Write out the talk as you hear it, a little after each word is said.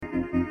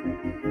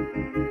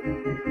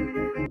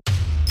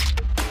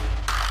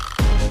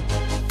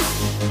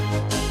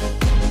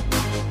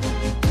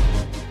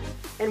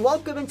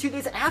welcome into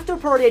this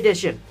after-party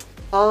edition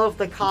of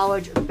the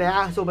College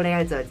Basketball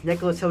Bonanza. It's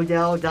Nicholas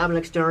Hodel,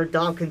 Dominic Stern,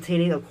 Dom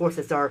Contini. Of course,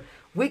 it's our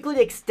weekly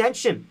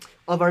extension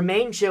of our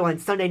main show on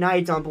Sunday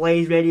nights on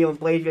Blaze Radio and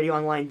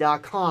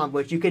BlazeRadioOnline.com,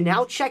 which you can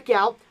now check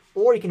out,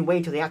 or you can wait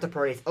until the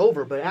after-party is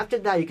over. But after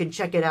that, you can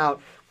check it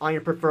out on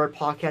your preferred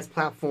podcast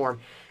platform.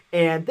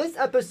 And this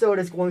episode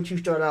is going to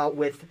start out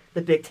with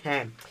the Big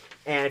Ten.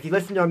 And if you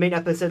listen to our main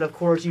episode, of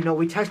course, you know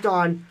we touched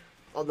on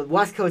the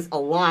West Coast a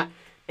lot,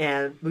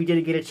 and we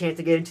didn't get a chance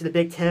to get into the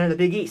Big Ten and the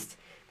Big East.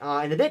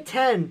 And the Big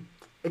Ten,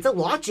 it's a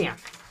logjam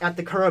at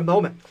the current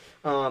moment.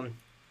 And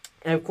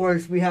of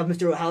course, we have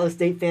Mr. Ohio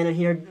State fan in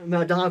here,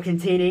 Dom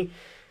Contini.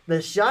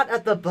 The shot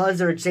at the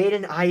buzzer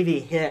Jaden Ivey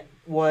hit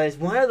was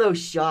one of those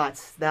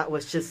shots that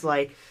was just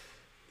like,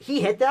 he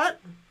hit that?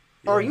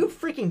 Yeah. Are you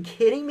freaking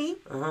kidding me?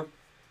 Uh-huh.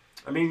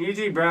 I mean,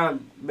 Eugene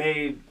Brown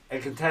made a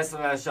contested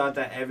that shot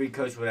that every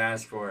coach would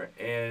ask for.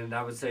 And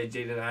I would say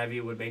Jaden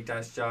Ivey would make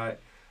that shot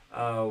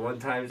 1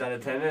 time out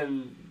of 10,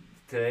 and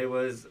Sunday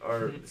was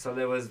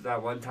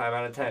that 1 time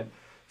out of 10.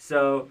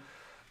 So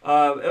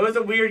it was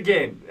a weird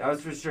game, that was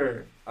for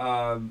sure.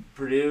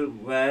 Purdue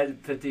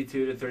led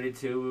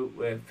 52-32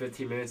 with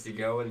 15 minutes to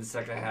go in the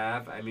second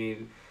half. I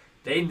mean,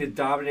 they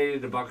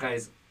dominated the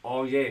Buckeyes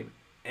all game.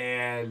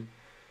 And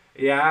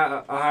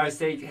yeah, Ohio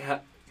State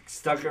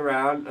stuck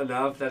around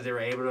enough that they were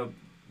able to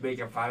make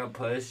a final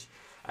push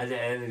at the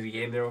end of the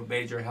game. There was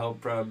major help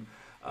from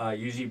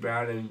Eugene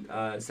Brown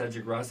and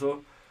Cedric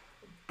Russell.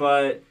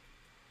 But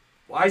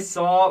what I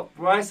saw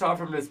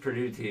from this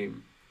Purdue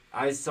team,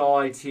 I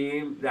saw a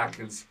team that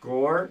can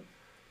score,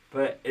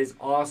 but is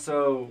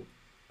also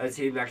a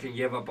team that can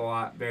give up a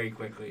lot very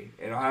quickly.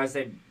 And Ohio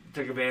State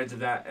took advantage of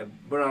that and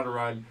went on a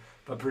run,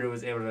 but Purdue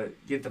was able to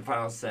get the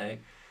final say.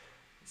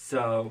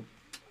 So,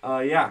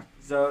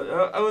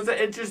 So it was an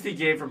interesting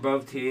game for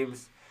both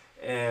teams,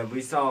 and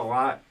we saw a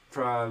lot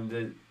from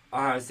the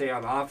Ohio State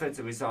on offense,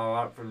 and we saw a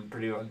lot from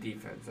Purdue on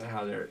defense, and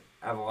how they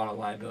have a lot of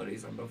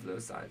liabilities on both of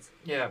those sides.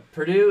 Yeah,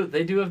 Purdue,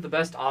 they do have the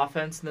best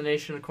offense in the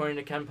nation according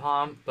to Ken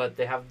Pom, but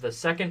they have the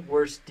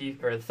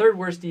third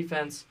worst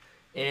defense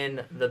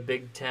in the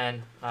Big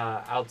Ten,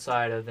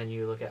 outside of, then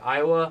you look at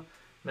Iowa,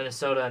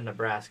 Minnesota, and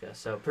Nebraska.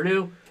 So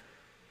Purdue,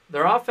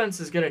 their offense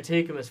is going to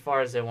take them as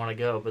far as they want to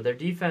go, but their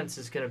defense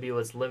is going to be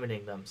what's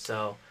limiting them.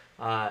 So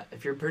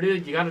if you're Purdue,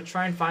 you got to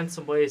try and find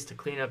some ways to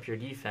clean up your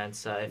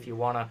defense if you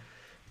want to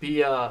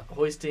be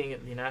hoisting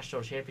the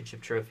national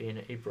championship trophy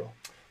in April.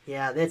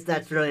 Yeah,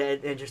 that's really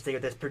interesting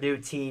with this Purdue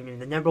team.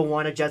 And the number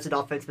 1 adjusted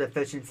offensive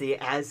efficiency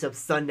as of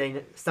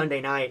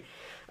Sunday night,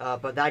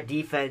 but that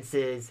defense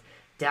is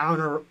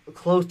down or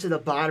close to the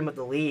bottom of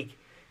the league,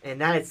 and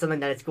that is something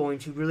that is going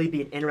to really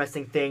be an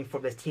interesting thing for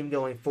this team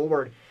going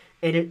forward.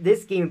 And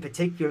this game in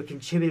particular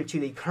contributed to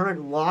the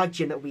current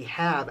logjam that we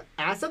have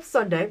as of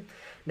Sunday.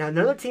 Now,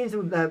 none of the teams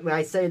that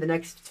I say the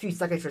next few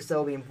seconds or so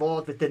will be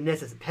involved within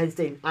this, as Penn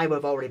State and Iowa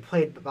have already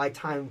played by the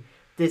time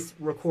this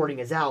recording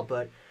is out.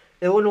 But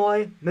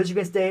Illinois,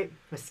 Michigan State,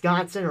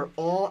 Wisconsin are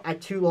all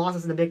at 2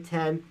 losses in the Big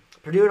Ten.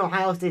 Purdue and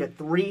Ohio State at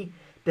 3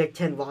 Big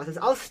Ten losses.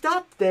 I'll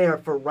stop there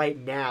for right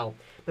now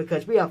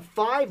because we have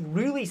 5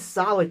 really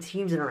solid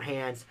teams in our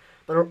hands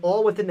that are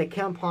all within the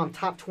Ken Pom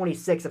top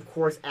 26, of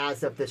course,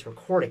 as of this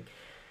recording.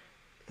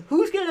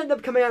 Who's going to end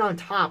up coming out on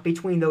top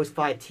between those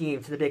 5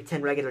 teams to the Big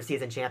Ten regular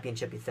season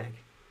championship, you think?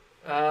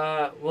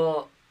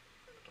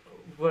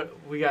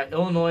 We got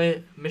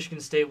Illinois, Michigan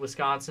State,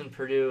 Wisconsin,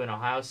 Purdue, and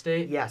Ohio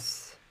State.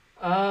 Yes.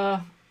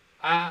 I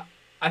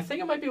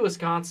think it might be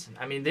Wisconsin.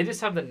 I mean, they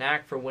just have the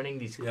knack for winning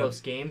these close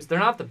games. They're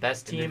not the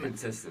best team. And they're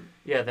consistent.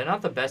 Yeah, they're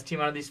not the best team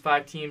out of these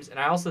 5 teams, and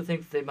I also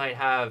think that they might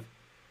have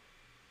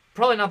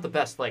probably not the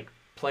best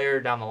player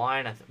down the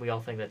line. We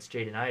all think that's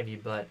Jaden Ivey,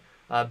 but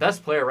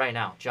best player right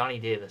now, Johnny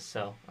Davis.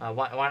 So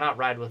why not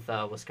ride with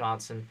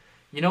Wisconsin?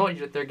 You know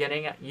what they're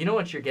getting. You know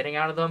what you're getting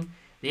out of them.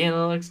 The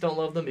analytics don't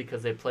love them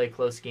because they play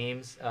close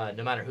games,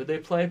 no matter who they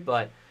play,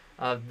 but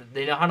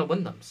they know how to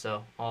win them.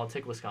 So I'll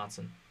take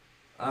Wisconsin.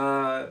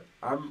 I'm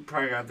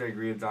probably going to have to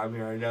agree with Dom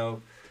here. I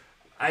know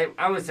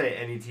I would say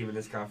any team in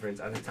this conference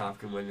at the top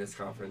can win this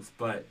conference,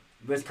 but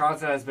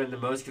Wisconsin has been the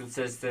most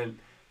consistent.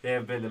 They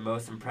have been the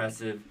most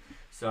impressive,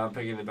 so I'm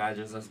picking the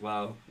Badgers as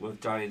well with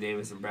Johnny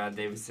Davis and Brad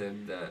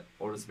Davison, the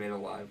oldest man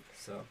alive.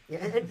 So yeah,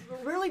 and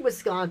really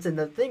Wisconsin,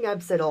 the thing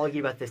I've said all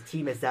year about this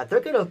team is that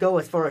they're going to go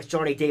as far as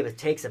Johnny Davis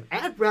takes them.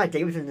 Add Brad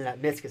Davison in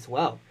that mix as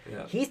well.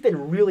 Yeah. He's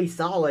been really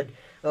solid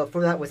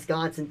for that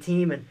Wisconsin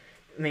team, and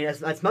I mean,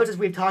 as much as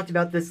we've talked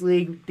about this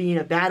league being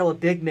a battle of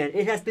big men,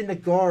 it has been the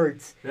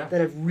guards that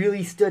have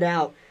really stood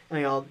out.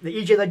 You know, the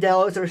E.J.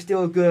 Lidellos are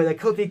still good. The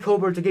Kofi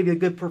Cockburns will give you a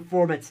good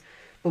performance.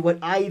 But what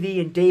Ivey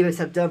and Davis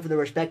have done for their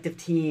respective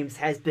teams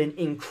has been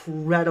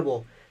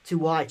incredible to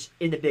watch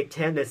in the Big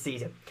Ten this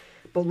season.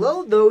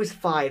 Below those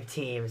 5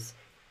 teams,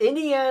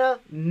 Indiana,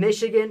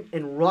 Michigan,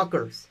 and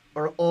Rutgers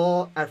are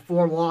all at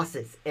 4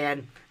 losses.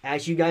 And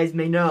as you guys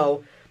may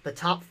know, the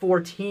top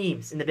 4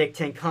 teams in the Big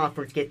Ten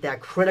Conference get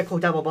that critical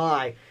double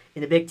bye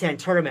in the Big Ten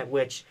tournament,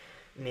 which,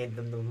 I mean,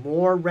 the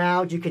more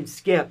rounds you can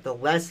skip, the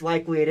less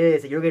likely it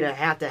is that you're going to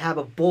have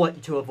a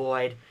bullet to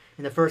avoid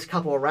in the first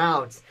couple of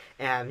rounds.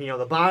 And,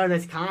 the bottom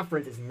of this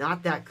conference is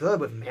not that good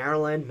with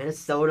Maryland,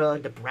 Minnesota,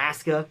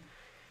 Nebraska,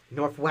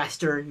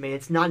 Northwestern. I mean,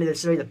 it's not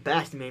necessarily the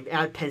best. I mean,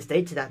 add Penn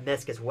State to that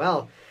mix as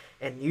well.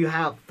 And you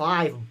have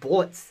 5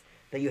 bullets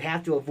that you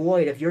have to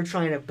avoid if you're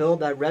trying to build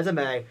that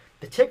resume,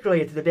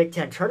 particularly into the Big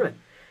Ten tournament.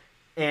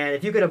 And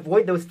if you could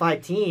avoid those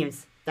 5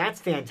 teams,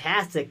 that's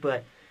fantastic.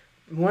 But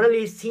one of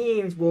these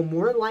teams will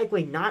more than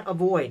likely not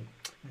avoid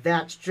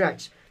that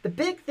stretch. The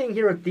big thing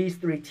here with these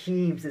 3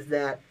 teams is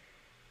that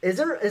is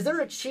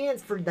there a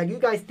chance that you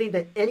guys think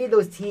that any of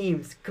those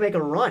teams could make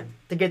a run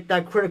to get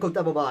that critical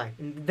double bye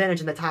and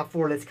advantage in the top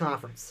 4 of this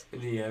conference?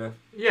 Indiana.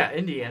 Yeah,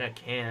 Indiana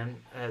can.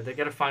 They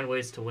got to find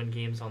ways to win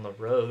games on the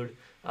road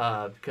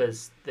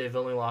because they've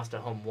only lost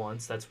at home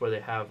once. That's where they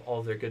have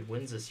all their good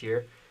wins this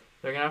year.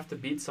 They're going to have to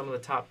beat some of the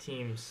top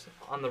teams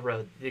on the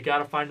road. They got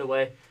to find a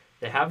way.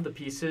 They have the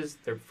pieces.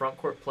 Their front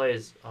court play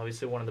is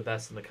obviously one of the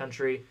best in the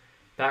country.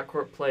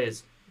 Backcourt play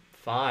is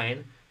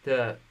fine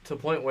to a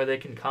point where they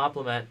can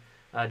complement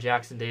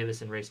Jackson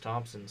Davis and Race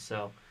Thompson.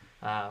 So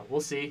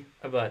we'll see,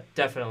 but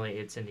definitely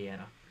it's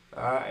Indiana.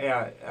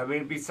 Yeah, I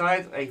mean,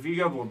 besides, if you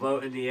go below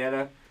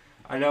Indiana,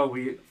 I know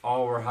we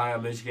all were high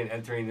on Michigan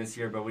entering this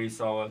year, but we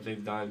saw what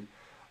they've done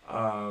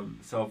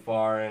so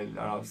far, and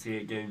I don't see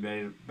it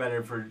getting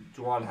better for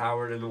Juwan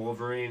Howard and the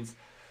Wolverines.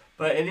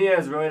 But Indiana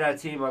is really that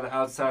team on the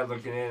outside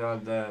looking in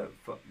on the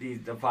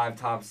 5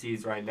 top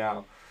seeds right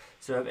now.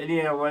 So if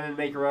Indiana wanted to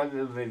make a run,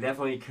 then they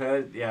definitely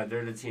could. Yeah,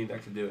 they're the team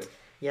that could do it.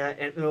 Yeah,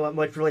 and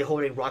what's really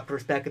holding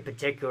Rutgers back in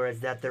particular is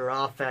that their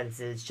offense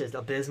is just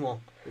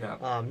abysmal.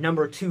 Yeah.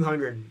 Number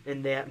 200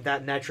 in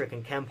that metric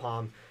in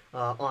KenPom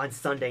on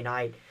Sunday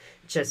night.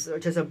 Just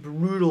a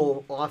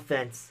brutal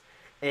offense.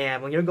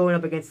 And when you're going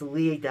up against a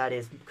league that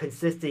is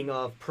consisting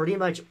of pretty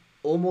much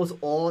almost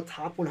all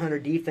top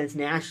 100 defense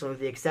nationally, with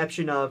the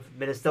exception of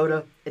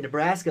Minnesota and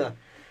Nebraska,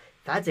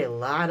 that's a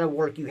lot of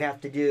work you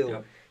have to do.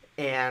 Yep.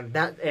 And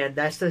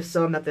that's just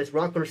something that this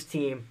Rutgers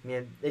team, I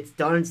mean, it's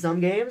done in some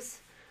games.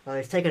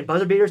 It's taken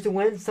buzzer beaters to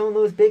win some of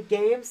those big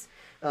games,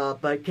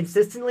 but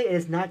consistently,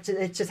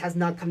 it just has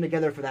not come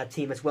together for that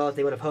team as well as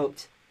they would have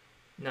hoped.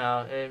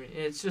 No,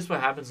 it's just what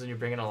happens when you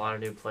bring in a lot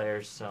of new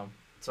players. So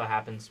that's what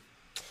happens.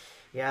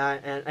 Yeah,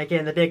 and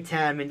again, the Big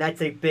Ten. I mean,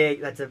 that's a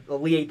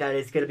league that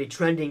is going to be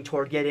trending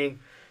toward getting,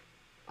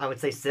 I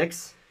would say,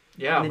 6.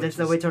 Yeah, in the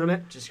NCAA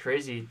tournament. Just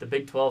crazy. The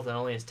Big 12 that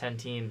only has 10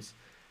 teams,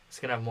 it's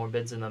going to have more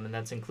bids in them, and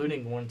that's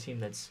including one team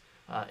that's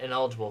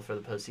ineligible for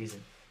the postseason.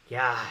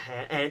 Yeah,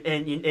 and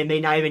it may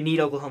not even need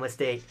Oklahoma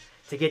State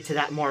to get to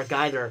that mark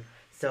either.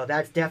 So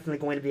that's definitely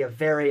going to be a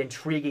very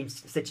intriguing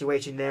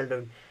situation there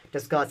to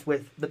discuss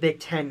with the Big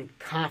Ten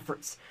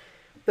Conference.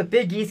 The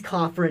Big East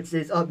Conference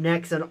is up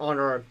next on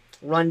our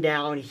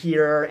rundown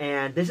here,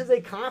 and this is a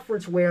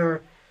conference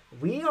where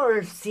we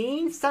are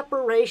seeing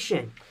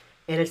separation.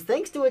 And it's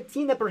thanks to a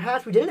team that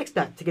perhaps we didn't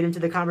expect to get into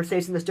the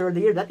conversation at the start of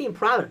the year, that being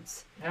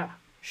Providence. Yeah.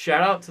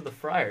 Shout out to the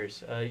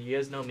Friars. You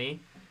guys know me.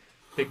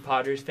 Big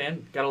Padres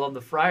fan. Gotta love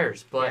the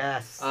Friars. But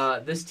yes.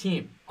 This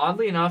team,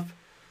 oddly enough,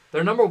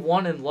 they're number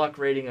 1 in luck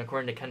rating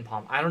according to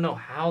KenPom. I don't know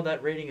how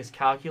that rating is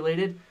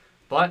calculated,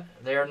 but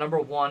they are number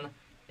 1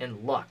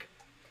 in luck.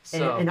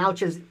 So, and I'll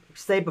just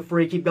say before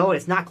you keep going,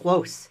 it's not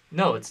close.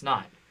 No, it's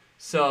not.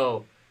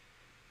 So,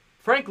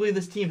 frankly,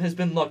 this team has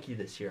been lucky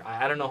this year.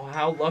 I don't know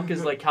how luck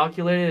is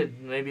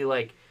calculated. Maybe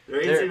they're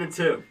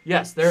 18-2.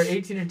 Yes, they're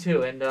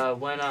 18-2. And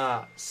when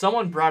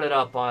someone brought it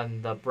up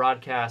on the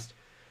broadcast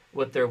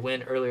with their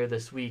win earlier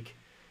this week,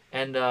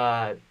 and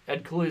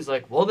Ed Cooley's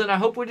like, well, then I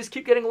hope we just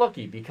keep getting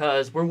lucky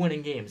because we're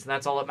winning games, and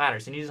that's all that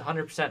matters. And he's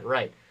 100%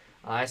 right.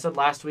 I said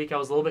last week I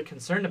was a little bit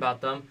concerned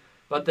about them,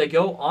 but they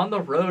go on the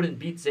road and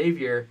beat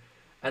Xavier,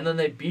 and then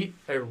they beat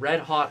a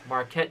red-hot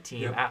Marquette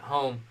team at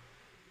home.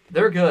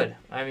 They're good.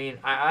 I mean,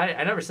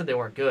 I never said they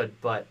weren't good,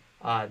 but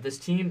this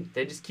team,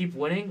 they just keep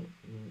winning.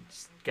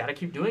 Just got to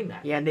keep doing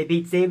that. Yeah, and they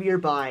beat Xavier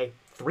by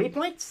 3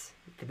 points.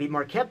 They beat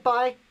Marquette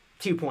by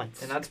 2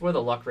 points. And that's where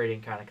the luck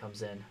rating kind of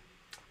comes in.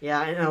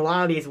 Yeah, and a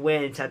lot of these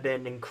wins have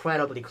been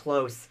incredibly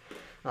close.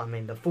 I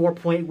mean, the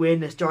 4-point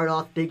win to start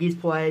off Big East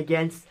play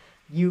against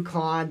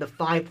UConn, the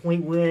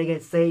 5-point win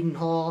against Seton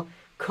Hall,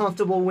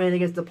 comfortable win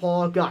against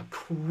DePaul, got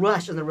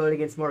crushed on the road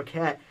against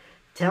Marquette,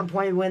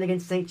 10-point win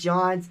against St.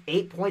 John's,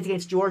 8 points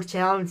against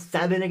Georgetown,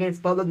 7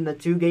 against Butler in the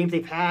 2 games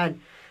they've had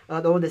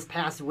over this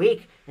past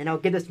week. And I'll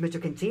give this to Mr.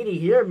 Contini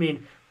here. I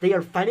mean, they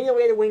are finding a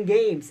way to win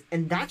games,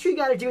 and that's what you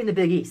got to do in the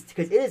Big East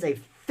because it is a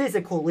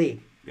physical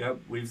league.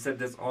 Yep, we've said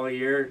this all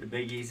year. The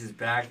Big East is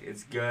back.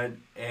 It's good,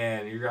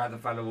 and you're going to have to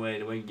find a way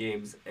to win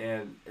games,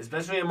 and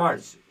especially in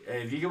March.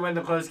 If you can win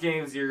the close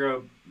games, you're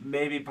going to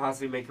maybe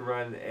possibly make a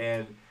run,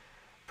 and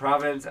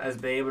Providence has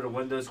been able to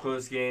win those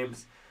close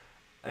games.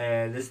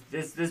 And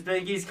this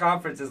Big East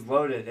Conference is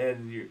loaded,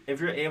 and if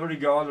you're able to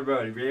go on the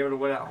road, if you're able to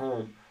win at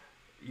home,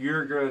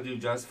 you're going to do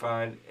just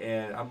fine,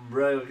 and I'm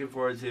really looking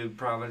forward to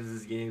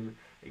Providence's game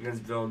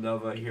against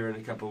Villanova here in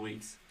a couple of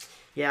weeks.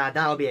 Yeah,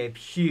 that'll be a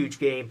huge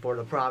game for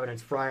the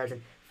Providence Friars.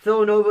 And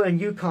Villanova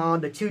and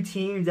UConn, the 2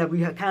 teams that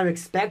we had kind of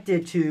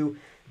expected to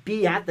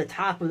be at the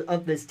top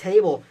of this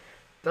table,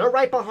 they're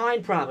right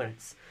behind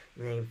Providence.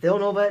 I mean,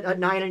 Villanova at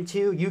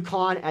 9-2,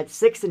 UConn at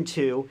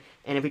 6-2,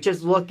 and if we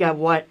just look at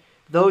what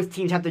those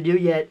teams have to do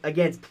yet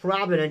against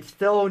Providence,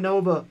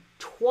 Villanova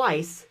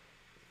twice,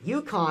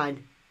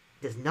 UConn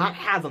does not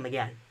have them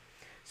again.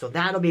 So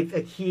that'll be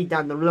a key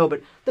down the road.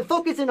 But to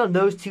focus in on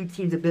those two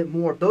teams a bit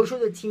more, those were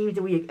the teams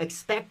that we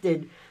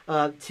expected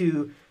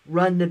to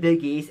run the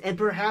Big East, and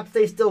perhaps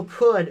they still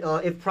could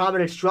if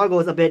Providence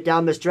struggles a bit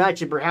down the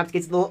stretch and perhaps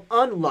gets a little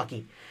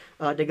unlucky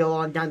to go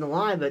on down the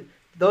line. But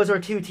those are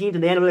two teams,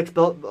 and the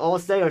analytics all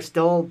say are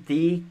still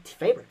the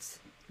favorites.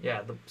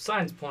 Yeah, the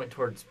signs point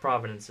towards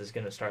Providence is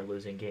going to start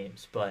losing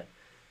games. But,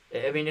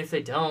 I mean, if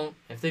they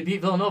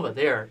beat Villanova,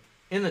 they are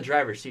in the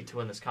driver's seat to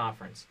win this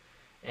conference.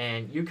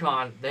 And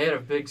UConn, they had a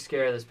big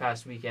scare this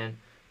past weekend.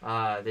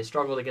 They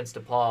struggled against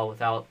DePaul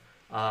without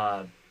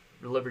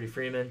Liberty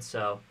Freeman.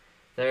 So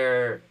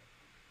they're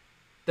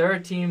a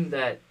team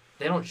that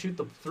they don't shoot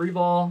the three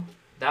ball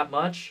that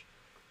much.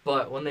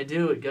 But when they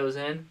do, it goes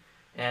in.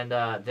 And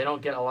they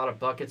don't get a lot of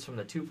buckets from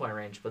the two-point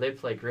range. But they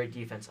play great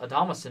defense.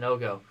 Adama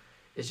Sanogo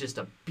is just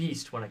a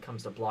beast when it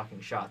comes to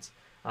blocking shots.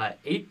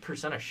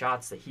 8% of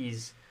shots that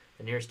he's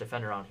the nearest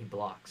defender on, he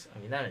blocks. I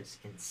mean, that is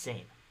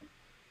insane.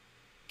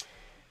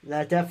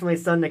 That's definitely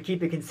something to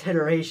keep in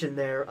consideration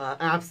there.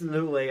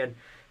 Absolutely. And,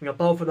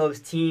 both of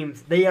those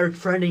teams, they are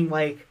trending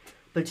like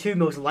the two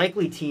most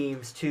likely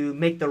teams to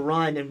make the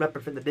run and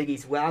represent the Big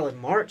East well in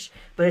March.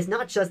 But it's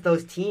not just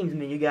those teams. I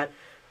mean, you got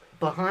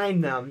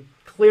behind them,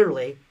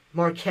 clearly,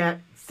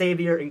 Marquette,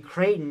 Xavier, and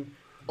Creighton,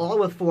 all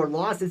with 4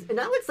 losses. And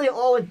I would say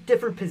all in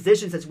different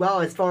positions as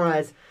well as far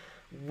as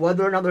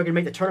whether or not they're going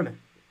to make the tournament.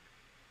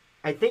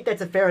 I think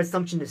that's a fair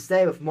assumption to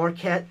say with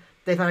Marquette.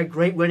 They've had a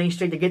great winning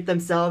streak to get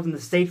themselves on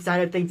the safe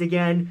side of things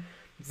again.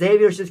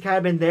 Xavier's just kind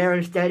of been there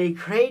and steady.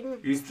 Creighton.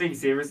 You think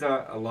Xavier's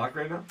a lock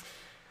right now?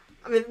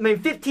 I mean,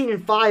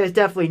 15-5 is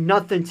definitely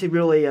nothing to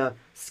really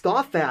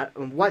scoff at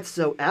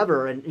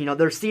whatsoever. And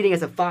their seeding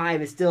as a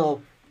 5 is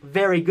still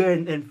very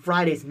good in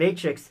Friday's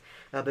matrix.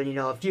 But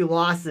a few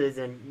losses,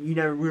 and you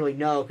never really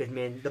know. Because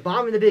the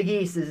bottom of the Big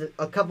East is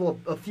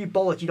a few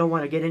bullets you don't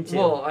want to get into.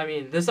 Well, I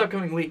mean, this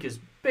upcoming week is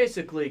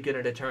basically going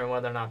to determine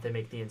whether or not they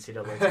make the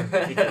NCAA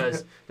tournament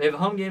because they have a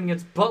home game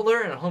against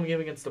Butler and a home game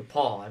against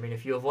DePaul. I mean,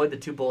 if you avoid the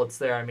 2 bullets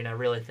there, I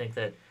really think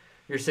that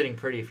you're sitting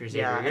pretty if you're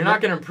Xavier. Yeah, you're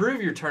not going to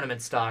improve your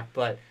tournament stock,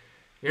 but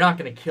you're not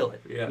going to kill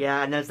it.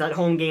 Yeah, and there's that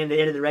home game at the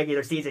end of the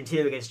regular season,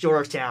 too, against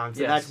Georgetown.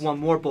 So that's one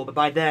more bull. But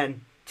by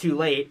then, too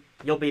late.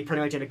 You'll be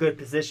pretty much in a good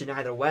position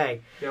either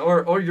way. Yeah,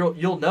 or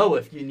you'll know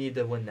if you need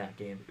to win that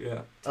game.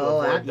 Yeah. To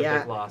avoid the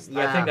big loss.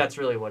 Yeah. I think that's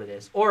really what it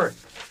is. Or,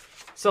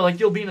 so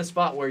you'll be in a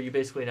spot where you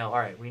basically know, all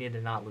right, we need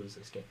to not lose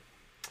this game,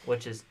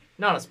 which is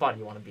not a spot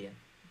you want to be in.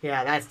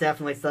 Yeah, that's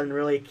definitely something to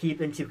really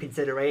keep into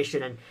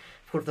consideration. And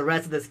for the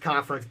rest of this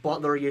conference,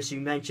 Butler, as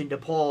you mentioned,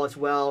 DePaul as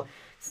well,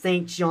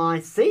 St.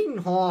 John, Seton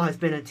Hall has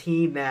been a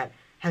team that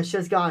has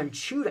just gotten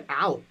chewed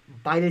out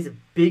by this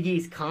Big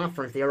East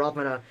conference. They are off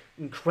on an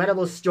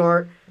incredible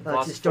start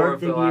to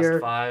start the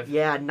year. Last 5.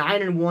 Yeah,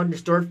 9-1 to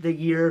start the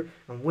year.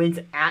 And wins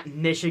at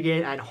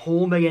Michigan, at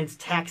home against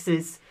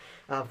Texas.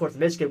 Of course, the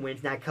Michigan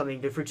win's not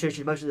coming to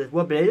fruition much of this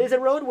well, but it is a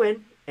road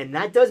win, and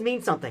that does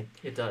mean something.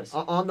 It does.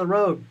 On the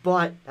road.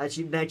 But, as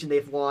you mentioned,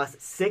 they've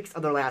lost 6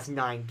 of their last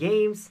 9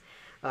 games.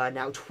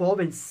 Now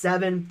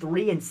 12-7,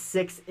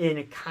 3-6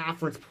 in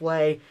conference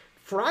play.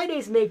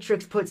 Friday's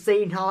matrix put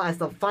Seton Hall as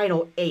the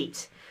final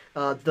 8,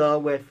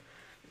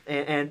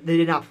 and they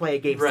did not play a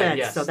game since.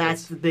 Yes, so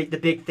that's the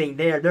big thing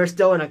there. They're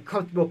still in a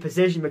comfortable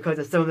position because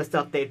of some of the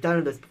stuff they've done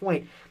at this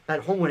point.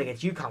 That home win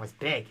against UConn was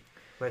big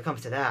when it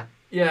comes to that.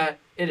 Yeah,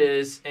 it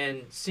is.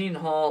 And Seton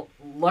Hall,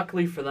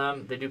 luckily for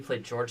them, they do play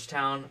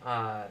Georgetown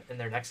in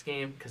their next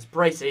game because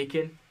Bryce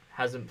Aiken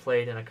hasn't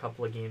played in a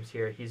couple of games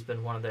here. He's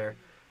been one of their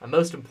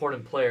most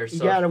important players.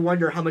 So you got to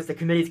wonder how much the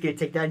committee's going to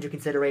take that into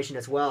consideration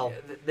as well.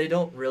 They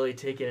don't really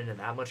take it into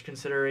that much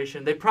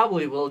consideration. They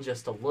probably will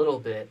just a little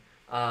bit.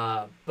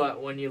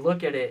 But when you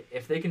look at it,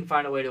 if they can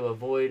find a way to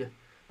avoid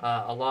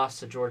a loss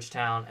to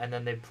Georgetown, and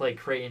then they play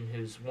Creighton,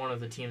 who's one of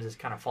the teams that's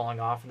kind of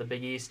falling off in the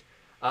Big East,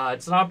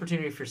 it's an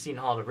opportunity for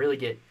Seton Hall to really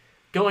get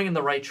going in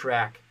the right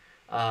track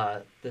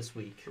this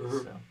week. Mm-hmm.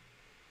 So.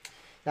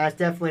 That's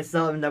definitely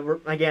something that,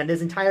 again,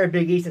 this entire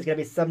Big East is going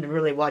to be something to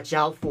really watch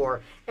out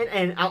for.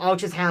 And I'll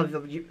just have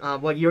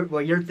what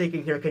you're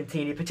thinking here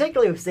continue,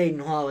 particularly with Seton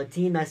Hall, a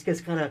team that's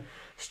just kind of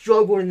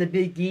struggled in the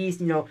Big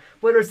East.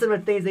 What are some of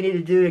the things they need to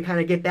do to kind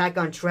of get back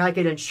on track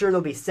and ensure they'll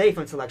be safe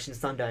on Selection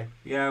Sunday?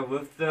 Yeah,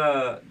 with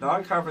the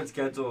non-conference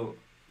schedule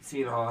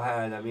Seton Hall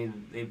had,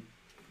 they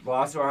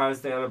lost to Ohio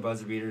State on a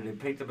buzzer beater. They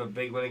picked up a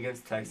big win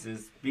against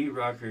Texas, beat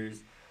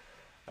Rutgers.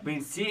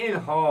 Seton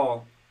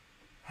Hall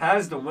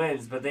has the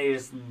wins, but they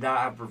just not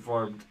have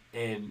performed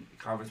in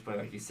conference play,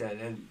 like you said.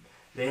 And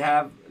they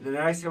have the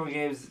next couple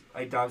games,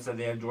 like Dom said,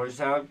 they have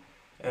Georgetown,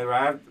 and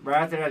right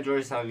after that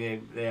Georgetown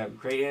game, they have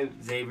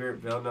Creighton, Xavier,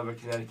 Villanova,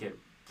 Connecticut,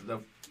 the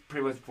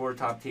pretty much 4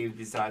 top teams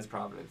besides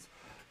Providence.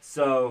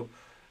 So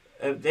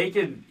if they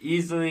could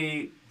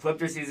easily flip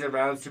their season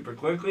around super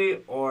quickly,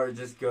 or it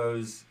just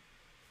goes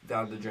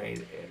down the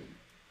drain.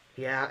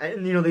 Yeah,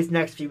 and these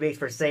next few weeks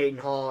for Seton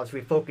Hall, as we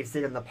focus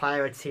in on the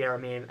Pirates here, I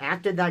mean,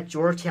 after that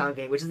Georgetown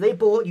game, which is a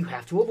bullet you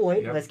have to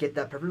avoid, Yep. let's get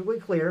that perfectly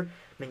clear.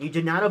 I mean, you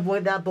did not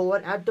avoid that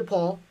bullet at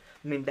DePaul.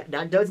 I mean,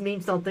 that does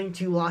mean something.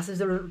 2 losses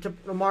to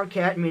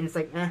Marquette. I mean, it's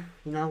like,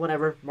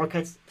 whatever.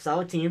 Marquette's a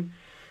solid team.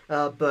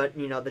 But,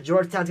 the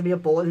Georgetown's going to be a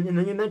bullet. And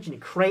then you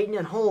mentioned Creighton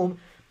at home.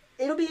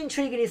 It'll be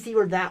intriguing to see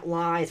where that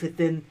lies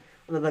within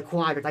the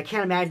quadrants. I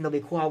can't imagine there'll be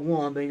quad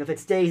 1, but if it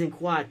stays in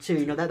quad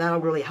 2, that'll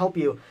really help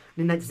you.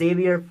 In that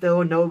Xavier,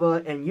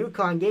 Villanova, and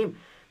UConn game,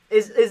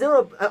 is there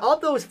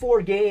of those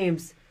 4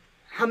 games,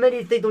 how many do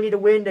you think they'll need to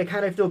win to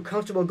kind of feel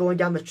comfortable going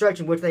down the stretch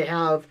in which they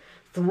have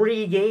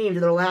 3 games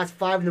in their last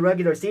 5 in the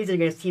regular season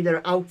against teams that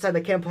are outside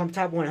the KenPom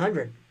top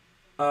 100?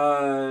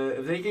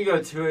 If they can go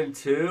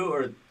 2-2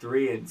 or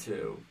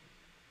 3-2.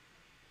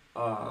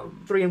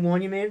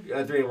 3-1, you mean?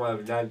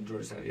 3-1, not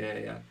Georgetown.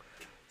 Yeah.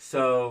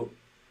 So,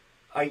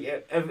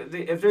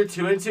 if they're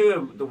 2-2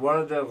 and one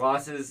of the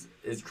losses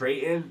is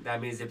Creighton,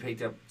 that means they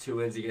picked up 2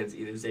 wins against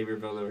either Xavier,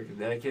 Villanova, or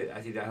Connecticut.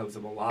 I think that helps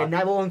them a lot. And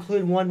that will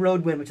include 1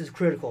 road win, which is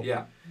critical.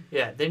 Yeah.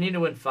 Yeah, they need to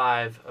win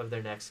 5 of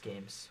their next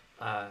games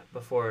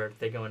before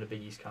they go into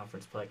Big East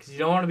Conference play. Because you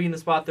don't want to be in the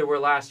spot they were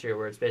last year,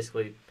 where it's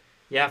basically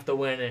you have to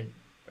win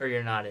or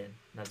you're not in.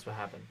 That's what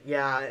happened.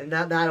 Yeah, and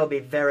that'll be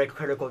very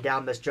critical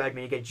down the stretch. I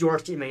mean, you get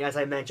Georgetown, as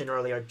I mentioned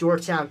earlier,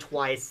 Georgetown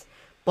twice,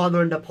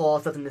 Butler and DePaul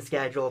stuff in the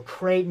schedule,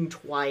 Creighton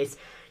twice.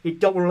 You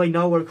don't really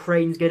know where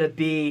Creighton's going to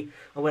be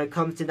when it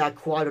comes to that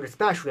quadrant,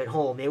 especially at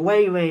home. The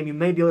away game, you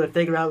may be able to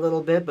figure out a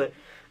little bit, but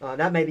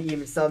that may be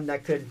even something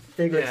that could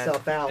figure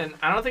itself out. And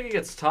I don't think it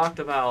gets talked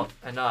about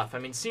enough. I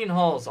mean, Seton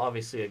Hall is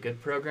obviously a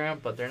good program,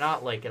 but they're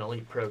not like an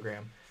elite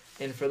program.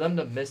 And for them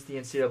to miss the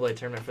NCAA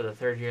tournament for the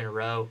 3rd year in a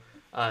row,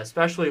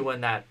 especially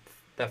when that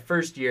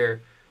first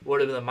year would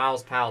have been the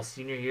Miles Powell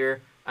senior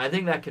year, I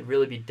think that could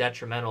really be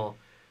detrimental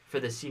for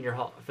the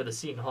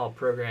Seton Hall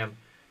program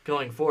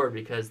going forward,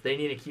 because they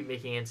need to keep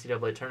making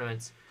NCAA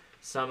tournaments.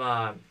 You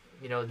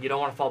don't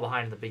want to fall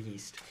behind in the Big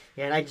East.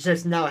 Yeah, and I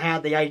just now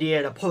had the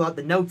idea to pull out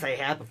the notes I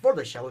had before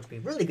the show, which would be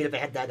really good if I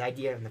had that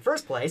idea in the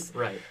first place.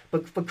 Right.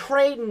 But for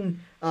Creighton,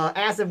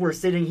 as if we're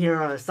sitting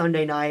here on a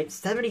Sunday night,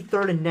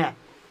 73rd in net.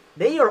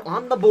 They are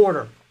on the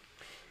border,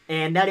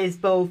 and that is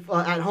both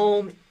at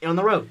home and on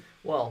the road.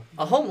 Well,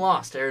 a home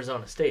loss to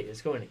Arizona State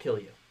is going to kill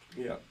you.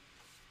 Yeah.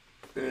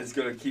 And it's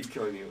going to keep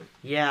killing you.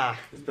 Yeah.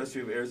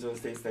 Especially with Arizona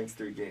State's next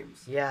 3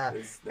 games. Yeah.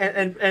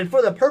 And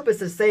for the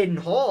purpose of Seton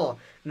Hall,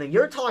 I mean,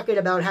 you're talking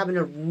about having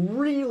to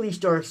really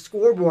start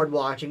scoreboard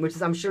watching, which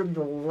is, I'm sure,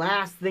 the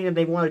last thing that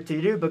they wanted to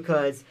do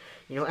because,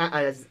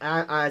 as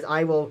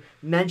I will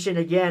mention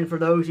again, for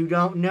those who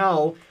don't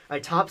know, a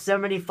top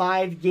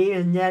 75 game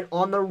in net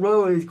on the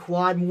road is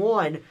quad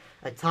 1.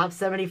 A top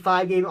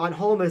 75 game on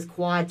home is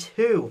quad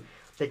 2.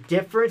 The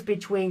difference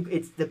between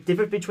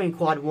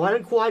quad 1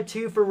 and quad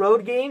 2 for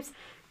road games,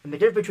 and the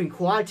difference between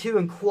quad 2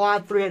 and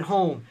quad 3 at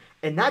home.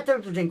 And that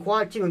difference between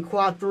quad 2 and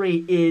quad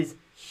 3 is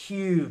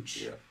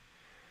huge. Yeah.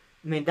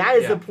 I mean, that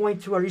is the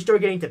point to where you start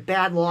getting to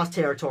bad loss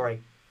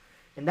territory.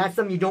 And that's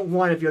something you don't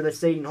want if you're the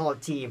Seton Hall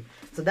team.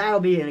 So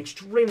that'll be an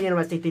extremely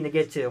interesting thing to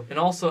get to. And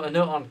also a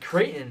note on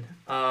Creighton,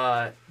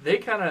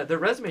 their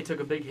resume took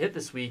a big hit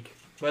this week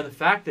by the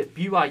fact that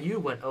BYU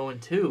went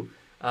 0-2.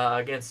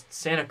 Against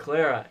Santa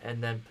Clara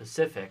and then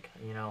Pacific,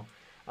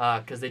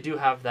 because they do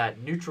have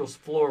that neutrals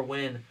floor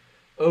win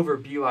over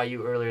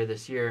BYU earlier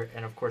this year,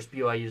 and of course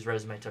BYU's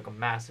resume took a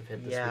massive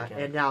hit this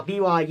weekend. And now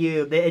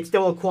BYU, it's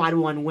still a quad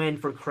 1 win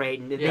for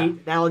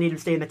Creighton. That'll need to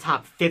stay in the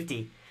top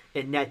 50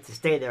 in net to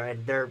stay there,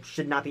 and there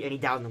should not be any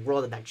doubt in the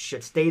world that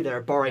should stay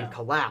there, barring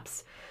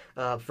collapse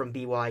from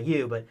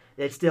BYU. But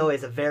it still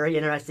is a very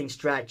interesting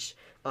stretch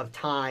of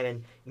time,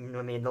 and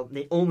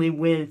the only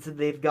wins that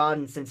they've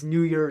gotten since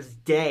New Year's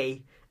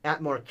Day at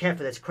Marquette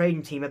for this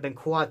Creighton team have been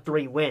quad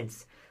 3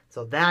 wins.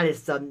 So that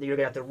is something that you're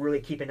going to have to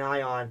really keep an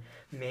eye on.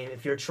 I mean,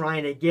 if you're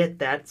trying to get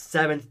that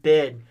 7th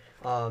bid,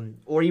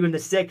 or even the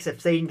 6th if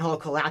Seton Hall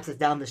collapses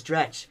down the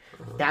stretch,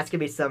 that's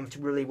going to be something to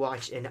really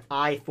watch an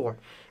eye for.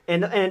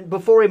 And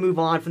before we move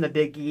on from the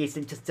Big East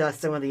and discuss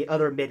some of the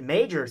other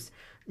mid-majors,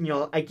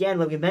 again,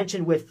 like we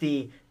mentioned with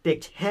the Big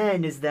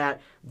Ten, is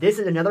that this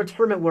is another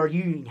tournament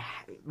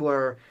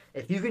where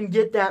if you can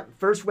get that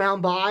first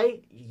round bye,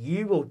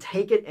 you will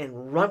take it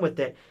and run with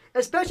it,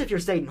 especially if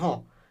you're Seton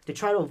Hall, to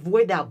try to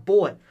avoid that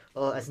bullet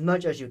as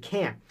much as you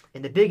can.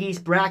 In the Big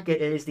East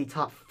bracket, it is the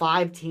top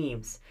 5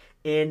 teams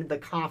in the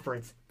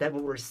conference that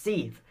will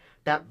receive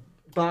that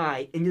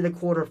bye into the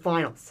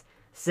quarterfinals.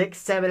 6,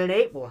 7, and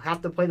 8 will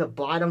have to play the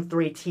bottom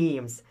 3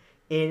 teams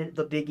in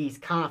the Big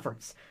East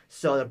Conference.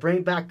 So to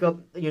bring back up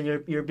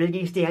your Big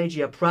East standings,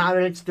 you have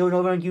Providence,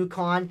 Villanova, and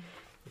UConn.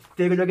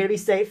 Figure they're going to be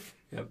safe.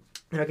 Yep.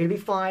 They're going to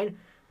be fine.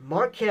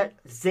 Marquette,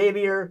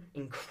 Xavier,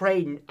 and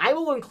Creighton. I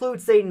will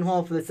include Seton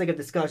Hall for the sake of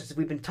discussion, since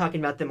we've been talking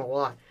about them a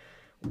lot.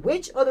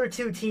 Which other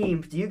 2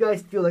 teams do you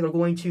guys feel like are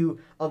going to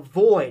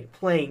avoid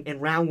playing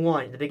in round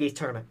 1 in the Big East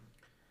tournament?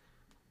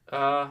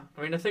 I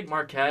think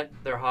Marquette,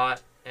 they're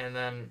hot, and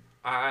then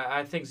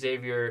I think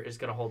Xavier is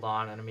going to hold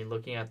on. And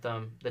looking at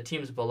them, the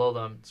teams below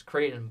them, it's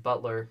Creighton and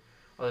Butler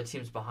other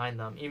teams behind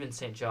them, even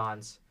St.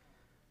 John's.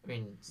 I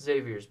mean,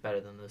 Xavier's better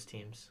than those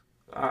teams.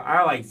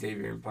 I like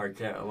Xavier and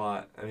Marquette a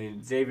lot. I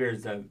mean, Xavier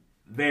is a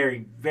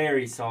very,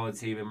 very solid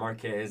team, and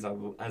Marquette is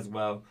as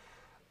well.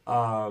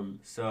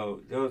 So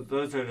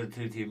those are the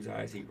two teams that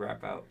I think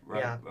wrap out.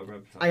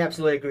 I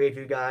absolutely agree with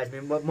you guys. I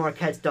mean, what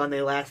Marquette's done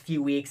the last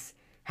few weeks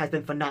has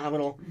been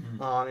phenomenal.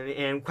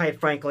 And quite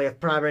frankly, if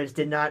Providence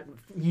did not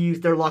use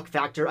their luck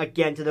factor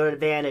again to their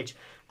advantage,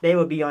 they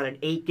would be on an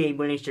 8-game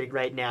winning streak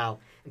right now,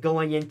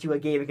 going into a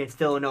game against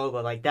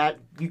Villanova. Like that,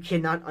 you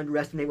cannot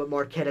underestimate what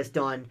Marquette has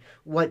done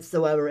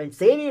whatsoever. And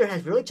Xavier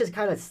has really just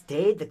kind of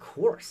stayed the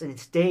course and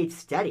stayed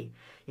steady.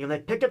 You know,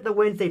 they picked up the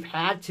wins they've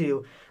had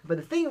to.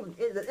 But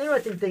the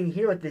interesting thing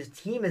here with this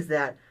team is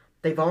that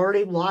they've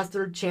already lost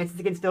their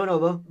chances against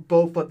Villanova,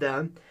 both of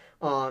them.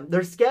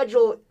 Their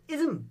schedule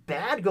isn't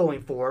bad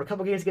going forward. A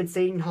couple games against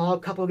Seton Hall, a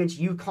couple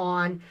against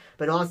UConn,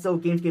 but also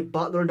games against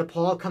Butler and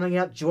DePaul coming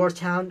up,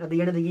 Georgetown at the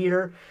end of the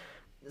year.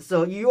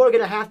 So you are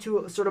going to have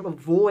to sort of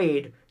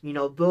avoid,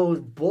 those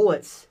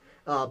bullets.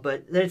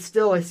 But there's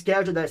still a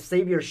schedule that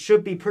Xavier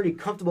should be pretty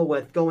comfortable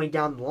with going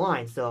down the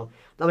line. So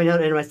that'll be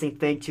another interesting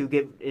thing to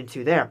get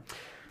into there.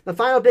 The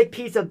final big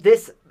piece of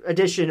this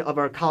edition of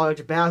our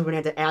College Basketball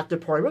Bonanza After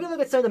Party, we're going to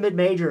look at some of the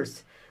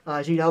mid-majors.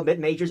 As you know,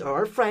 mid-majors are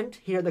our friend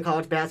here at the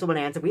College Basketball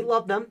Bonanza. We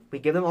love them. We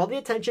give them all the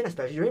attention,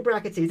 especially during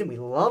bracket season. We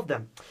love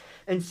them.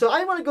 And so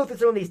I want to go through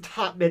some of these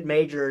top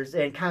mid-majors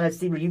and kind of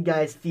see what you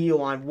guys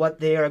feel on what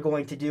they are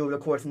going to do over the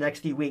course of the next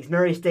few weeks.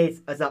 Murray State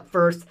is up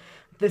first.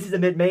 This is a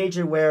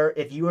mid-major where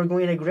if you are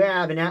going to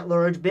grab an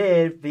at-large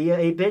bid via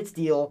a bid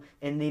steal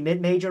in the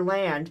mid-major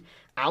land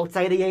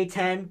outside the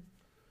A10,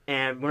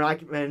 and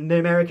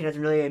Mid-American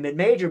isn't really a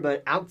mid-major,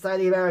 but outside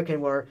the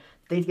American where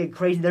things get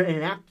crazy there in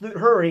an absolute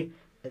hurry,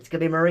 it's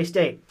going to be Murray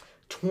State.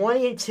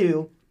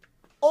 20-2,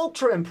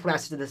 ultra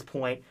impressive to this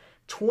point.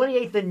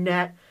 28th in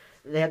net.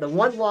 They had the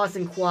one loss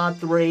in quad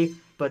 3,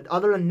 but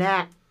other than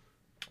that,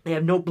 they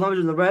have no blunders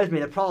in the resume.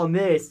 The problem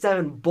is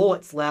 7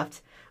 bullets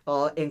left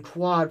in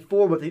quad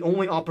 4, with the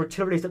only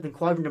opportunity except in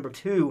quadrant number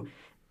 2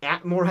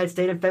 at Morehead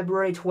State on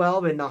February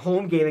 12 and the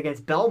home game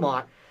against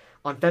Belmont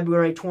on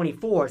February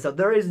 24. So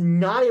there is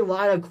not a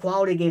lot of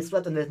quality games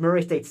left on this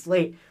Murray State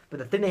slate. But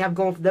the thing they have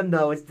going for them,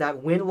 though, is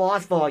that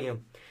win-loss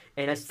volume.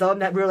 And it's something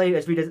that really,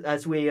 as we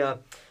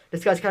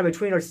discussed kind of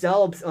between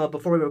ourselves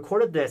before we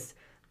recorded this,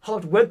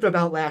 helped Winthrop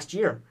out last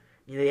year.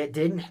 They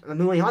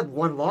only had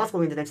one loss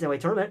going into the NCAA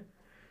tournament,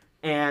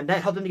 and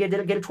that helped them to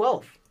get a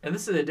 12. And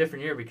this is a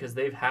different year because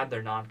they've had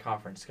their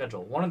non-conference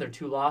schedule. One of their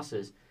 2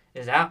 losses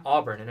is at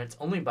Auburn, and it's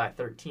only by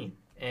 13.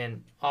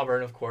 And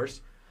Auburn, of course,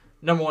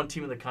 number 1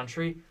 team in the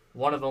country,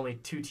 one of only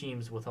 2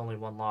 teams with only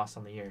 1 loss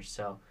on the year.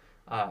 So,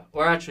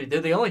 or actually, they're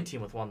the only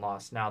team with 1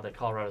 loss now that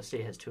Colorado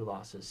State has 2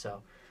 losses.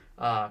 So,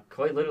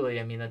 quite literally,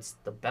 I mean, that's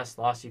the best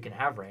loss you can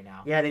have right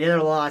now. Yeah, the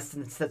other loss,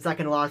 the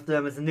second loss for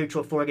them was a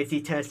neutral 4 against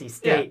East Tennessee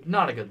State. Yeah,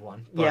 not a good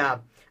one. But. Yeah,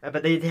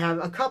 but they have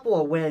a couple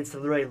of wins to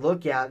really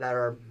look at that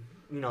are,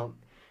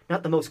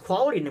 not the most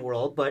quality in the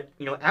world, but,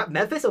 at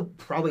Memphis will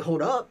probably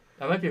hold up.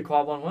 That might be a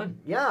quad 1 win.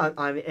 Yeah,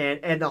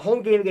 and the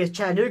home game against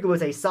Chattanooga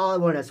was a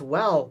solid one as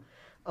well.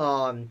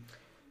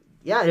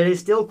 Yeah, it is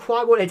still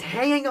quad 1. It's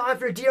hanging on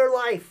for dear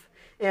life.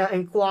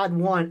 In quad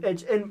 1.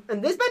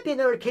 And this might be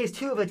another case,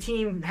 too, of a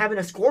team having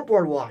a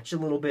scoreboard watch a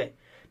little bit.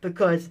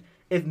 Because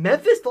if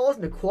Memphis falls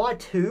into quad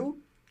 2,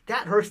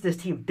 that hurts this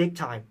team big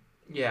time.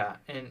 Yeah,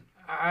 and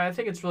I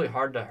think it's really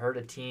hard to hurt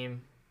a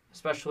team,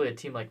 especially a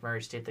team like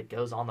Murray State that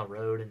goes on the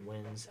road and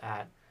wins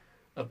at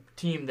a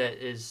team that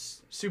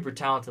is super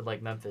talented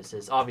like Memphis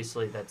is.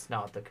 Obviously, that's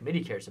not what the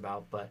committee cares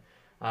about. But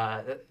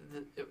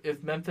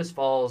if Memphis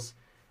falls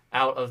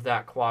out of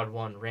that quad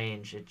 1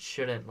 range, it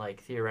shouldn't,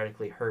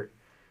 theoretically hurt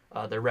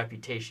their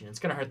reputation. It's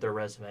going to hurt their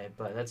resume,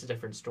 but that's a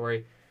different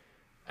story.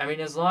 I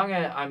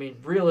mean,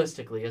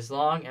 realistically, as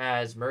long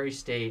as Murray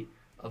State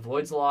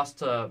avoids the loss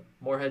to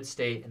Morehead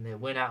State and they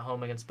win at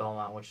home against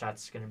Belmont, which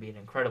that's going to be an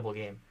incredible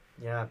game.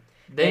 Yeah.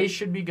 They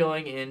should be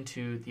going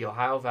into the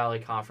Ohio Valley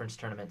Conference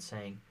tournament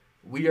saying,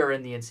 we are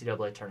in the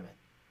NCAA tournament.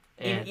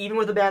 And even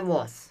with a bad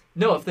loss?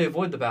 No, if they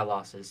avoid the bad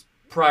losses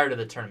prior to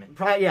the tournament.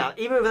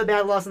 Even with a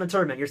bad loss in the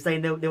tournament, you're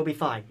saying they'll be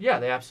fine? Yeah,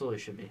 they absolutely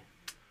should be.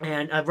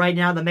 And right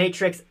now, the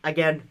Matrix,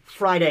 again,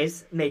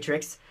 Friday's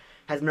Matrix,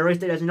 has Murray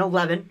State as an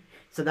 11.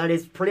 So that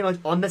is pretty much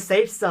on the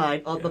safe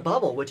side of the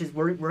bubble, which is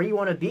where you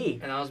want to be.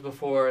 And that was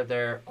before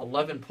their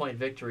 11-point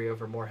victory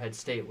over Morehead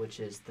State,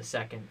 which is the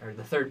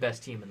third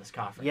best team in this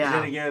conference. Yeah.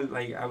 And then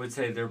again, I would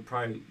say they're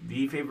probably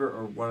the favorite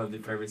or one of the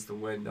favorites to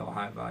win the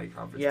Ohio Valley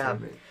Conference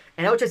tournament.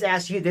 And I would just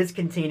ask you this,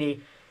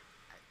 Contini.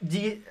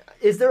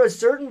 Is there a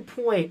certain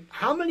point,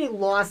 how many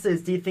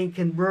losses do you think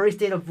can Murray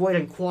State avoid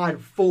in quad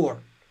 4?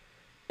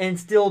 And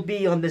still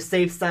be on the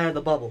safe side of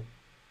the bubble?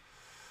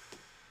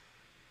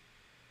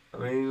 I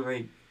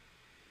mean,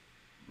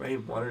 maybe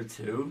 1 or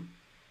 2.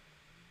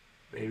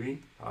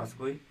 Maybe,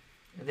 possibly.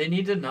 They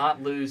need to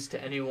not lose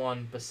to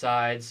anyone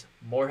besides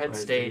Morehead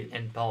State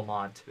and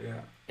Belmont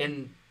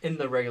in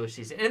the regular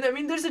season. And, I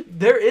mean,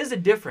 there is a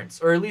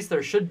difference, or at least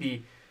there should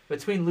be,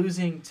 between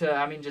losing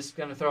to, just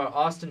going to throw out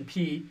Austin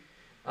Peay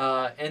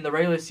in the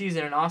regular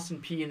season and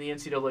Austin Peay in the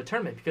NCAA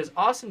tournament, because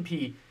Austin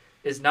Peay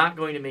is not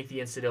going to make the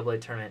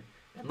NCAA tournament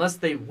unless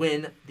they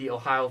win the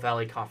Ohio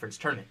Valley Conference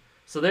tournament.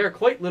 So they are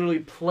quite literally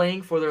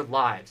playing for their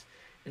lives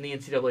in the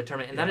NCAA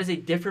tournament, and that is a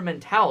different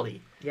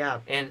mentality. Yeah.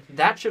 And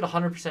that should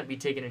 100% be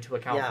taken into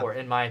account for,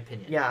 in my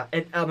opinion. Yeah,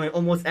 and I mean,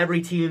 almost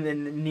every team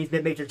in these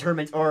mid-major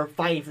tournaments are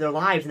fighting for their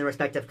lives in their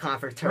respective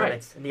conference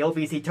tournaments. Right. And the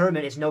OVC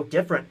tournament is no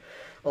different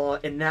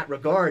in that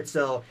regard.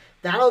 So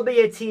that'll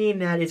be a team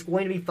that is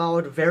going to be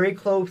followed very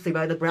closely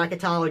by the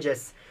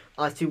bracketologists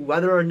as to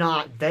whether or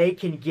not they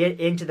can get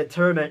into the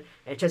tournament.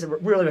 And just a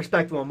really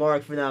respectable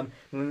mark for them.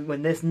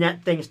 When this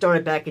net thing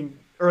started back in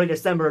early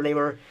December, they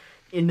were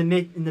in the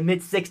mid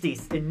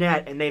 60s in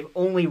net, and they've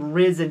only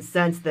risen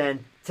since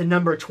then to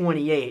number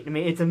 28. I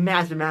mean, it's a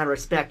massive amount of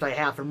respect I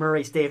have for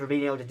Murray State for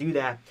being able to do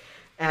that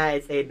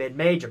as a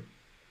mid-major.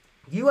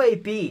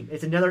 UAB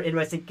is another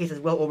interesting case as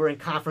well over in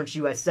Conference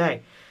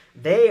USA.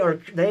 They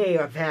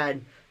have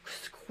had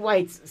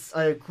quite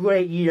a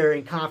great year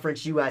in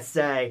Conference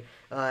USA.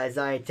 As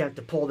I attempt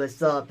to pull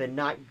this up and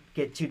not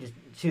get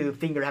too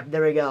finger happy.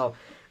 There we go.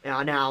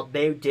 Now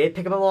they did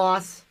pick up a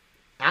loss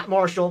at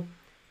Marshall.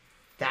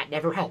 That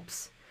never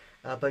helps.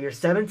 But you're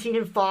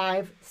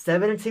 17-5,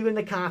 7-2 in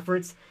the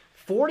conference,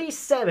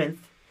 47th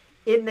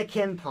in the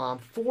KenPom,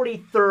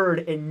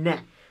 43rd in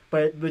net.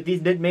 But with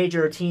these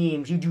mid-major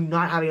teams, you do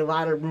not have a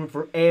lot of room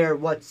for error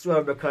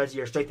whatsoever because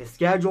your strength of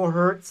schedule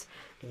hurts,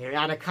 and your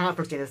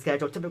out-of-conference strength of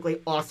schedule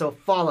typically also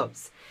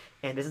follows.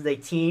 And this is a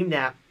team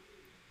that,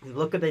 you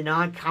look at the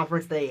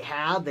non-conference they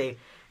had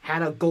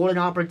a golden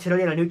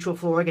opportunity on a neutral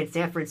floor against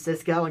San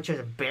Francisco and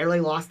just barely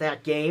lost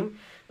that game.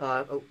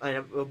 And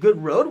a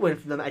good road win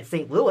for them at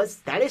St. Louis.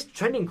 That is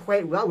trending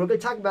quite well. We're going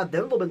to talk about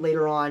them a little bit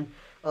later on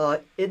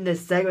in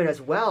this segment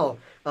as well.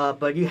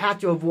 But you have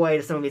to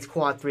avoid some of these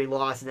quad 3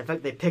 losses. In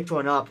fact, they picked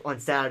one up on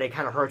Saturday.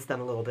 Kind of hurts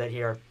them a little bit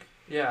here.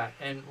 Yeah,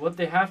 and what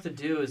they have to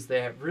do is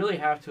they really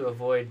have to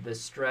avoid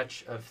this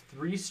stretch of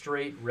 3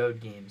 straight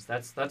road games.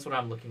 That's what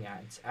I'm looking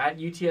at. It's at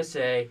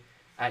UTSA,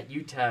 at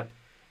UTEP,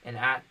 and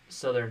at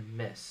Southern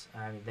Miss.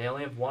 I mean, they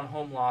only have one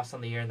home loss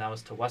on the year, and that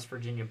was to West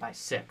Virginia by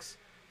 6.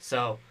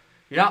 So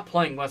you're not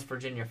playing West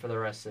Virginia for the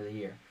rest of the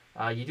year.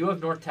 You do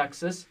have North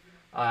Texas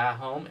at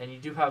home, and you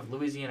do have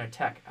Louisiana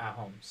Tech at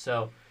home.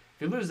 So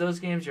if you lose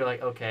those games, you're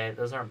like, okay,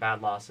 those aren't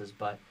bad losses,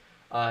 but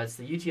it's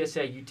the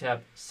UTSA,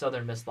 UTEP,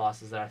 Southern Miss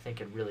losses that I think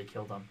could really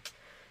kill them.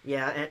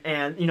 Yeah,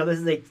 and you know, this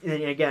is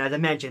again, as I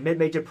mentioned,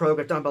 mid-major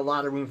programs don't have a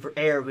lot of room for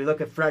error. We look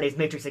at Friday's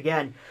matrix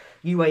again,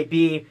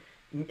 UAB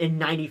in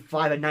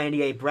 95 and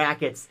 98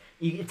 brackets.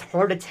 It's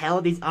hard to tell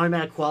these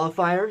automatic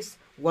qualifiers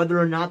whether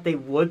or not they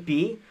would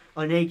be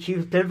on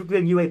AQ, specifically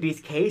in UAB's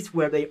case,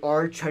 where they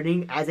are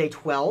trending as a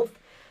 12.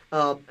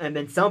 And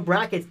then some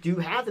brackets do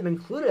have them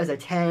included as a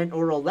 10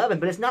 or 11,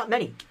 but it's not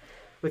many.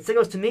 Which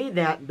signals to me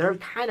that they're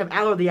kind of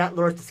out of the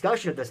at-large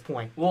discussion at this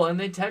point. Well, and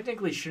they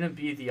technically shouldn't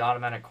be the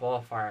automatic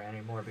qualifier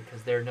anymore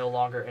because they're no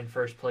longer in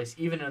first place,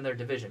 even in their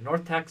division.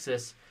 North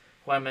Texas,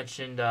 who I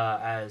mentioned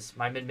as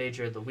my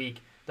mid-major of the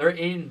week, they're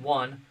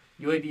 8-1.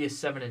 UAB is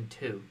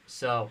 7-2.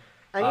 So,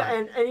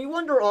 and you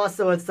wonder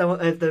also if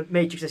the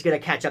Matrix is going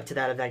to catch up to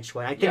that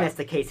eventually. I think that's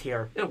the case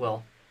here. It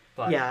will.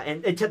 But yeah,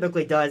 and it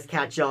typically does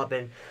catch up,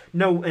 and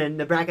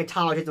the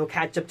bracketologists will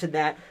catch up to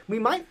that. We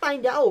might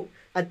find out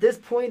at this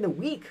point in the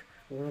week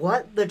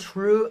what the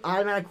true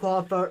automatic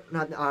qualifier,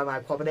 not the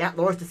automatic qualifier, the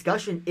at-large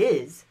discussion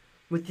is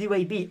with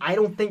UAB. I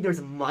don't think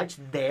there's much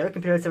there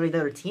compared to some of the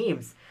other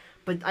teams,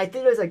 but I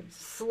think there's a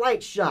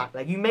slight shot.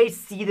 Like, you may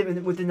see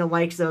them within the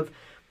likes of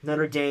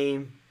Notre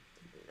Dame,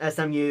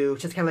 SMU,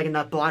 just kind of like in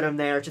that bottom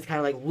there, just kind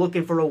of like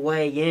looking for a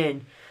way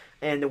in.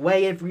 And the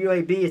way in for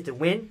UAB is to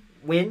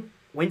win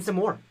some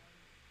more.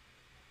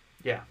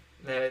 Yeah,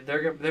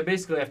 they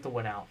basically have to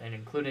win out, and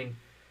including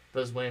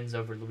those wins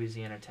over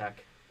Louisiana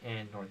Tech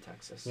and North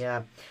Texas.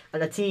 Yeah,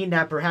 and a team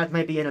that perhaps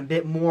might be in a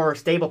bit more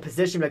stable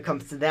position when it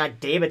comes to that,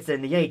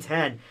 Davidson, the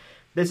A-10.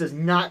 This is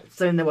not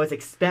something that was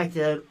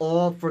expected at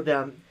all for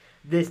them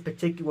this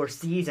particular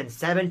season.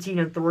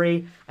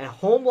 17-3, a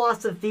home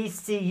loss to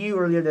VCU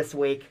earlier this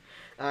week.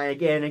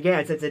 Again,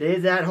 since it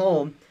is at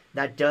home,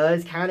 that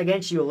does count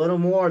against you a little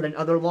more than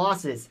other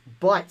losses.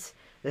 But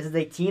this is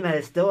a team that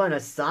is still in a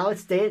solid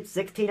state,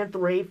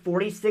 16-3,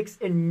 46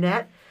 in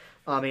net.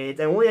 I mean, it's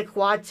only a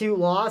quad 2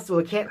 loss, so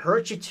it can't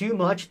hurt you too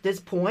much at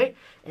this point.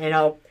 And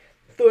I'll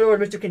throw it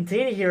over to Mr.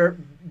 Contini here.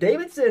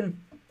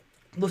 Davidson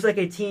looks like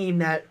a team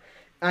that,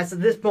 as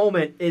of this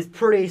moment, is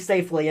pretty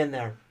safely in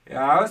there.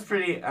 Yeah, I was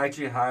pretty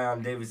actually high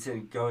on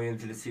Davidson going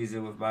into the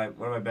season with one of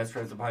my best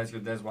friends from high school,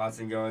 Des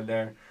Watson, going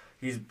there.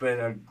 He's been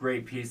a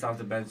great piece off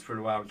the bench for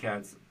the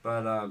Wildcats.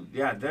 But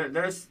yeah,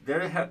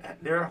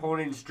 they're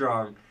holding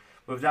strong.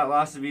 With that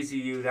loss to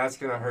VCU, that's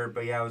gonna hurt.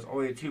 But yeah, it was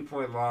only a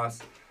 2-point loss.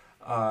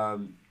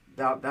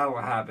 That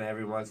will happen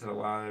every once in a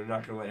while. They're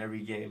not gonna win every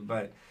game,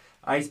 but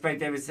I expect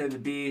Davidson to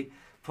be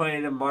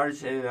playing in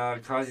March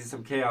and causing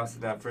some chaos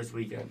in that first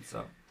weekend.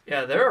 So.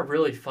 Yeah, they're a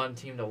really fun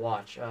team to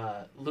watch.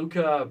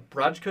 Luka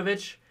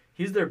Brajkovic,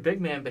 he's their big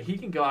man, but he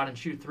can go out and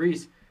shoot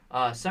threes.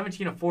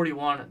 17 of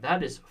 41.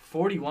 That is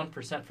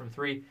 41% from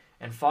three.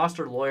 And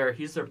Foster Lawyer,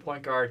 he's their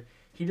point guard.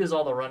 He does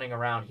all the running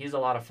around. He's a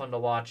lot of fun to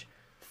watch.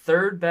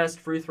 Third best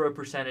free throw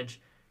percentage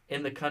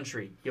in the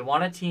country. You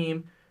want a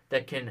team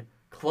that can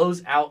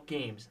close out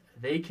games.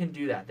 They can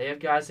do that. They have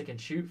guys that can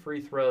shoot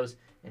free throws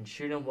and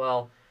shoot them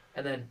well.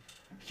 And then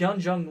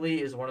Hyunjung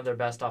Lee is one of their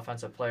best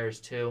offensive players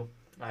too.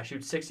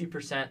 Shoots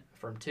 60%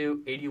 from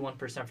two,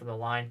 81% from the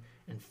line,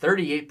 and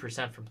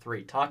 38% from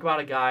three. Talk about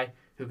a guy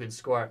who can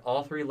score at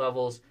all three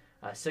levels.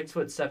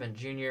 6'7"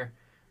 junior.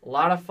 A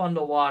lot of fun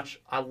to watch.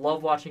 I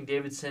love watching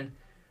Davidson.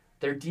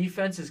 Their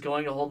defense is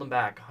going to hold them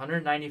back.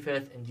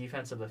 195th in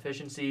defensive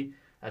efficiency.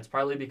 That's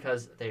partly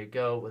because they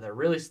go with a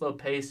really slow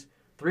pace,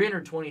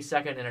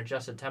 322nd in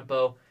adjusted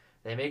tempo.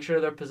 They make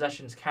sure their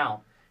possessions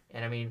count.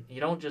 And, I mean, you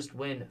don't just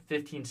win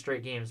 15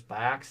 straight games by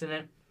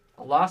accident.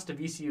 A loss to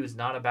VCU is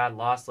not a bad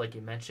loss, like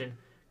you mentioned,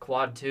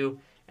 quad 2.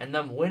 And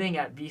them winning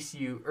at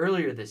VCU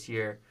earlier this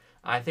year,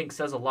 I think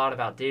says a lot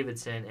about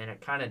Davidson. And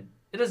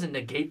it doesn't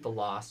negate the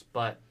loss,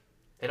 but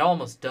it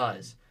almost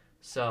does.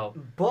 So,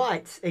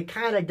 but it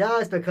kind of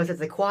does because it's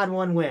a quad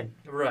 1 win.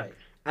 Right.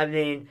 I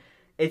mean,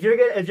 if you're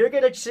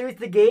gonna choose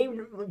the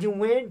game to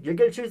win, you're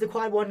gonna choose the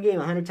quad 1 game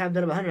 100 times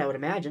out of 100, I would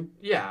imagine.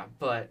 Yeah,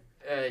 but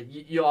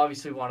you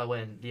obviously want to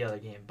win the other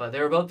game. But they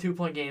were both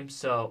 2-point games,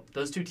 so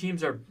those two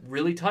teams are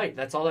really tight.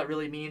 That's all that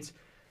really means.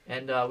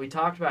 And we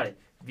talked about it.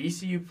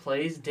 VCU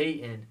plays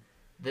Dayton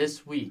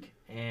this week,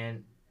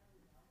 and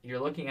you're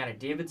looking at it.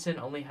 Davidson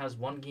only has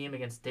one game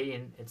against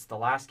Dayton. It's the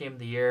last game of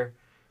the year.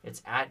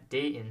 It's at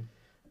Dayton.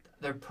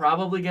 They're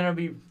probably going to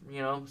be,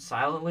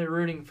 silently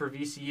rooting for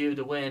VCU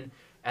to win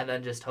and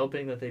then just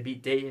hoping that they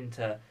beat Dayton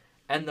to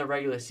end the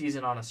regular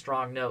season on a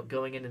strong note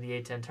going into the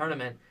A-10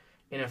 tournament.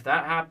 And if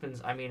that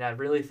happens, I mean, I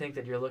really think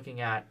that you're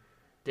looking at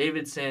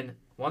Davidson,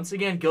 once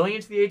again, going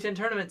into the A-10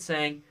 tournament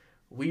saying,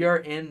 we are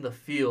in the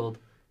field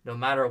no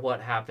matter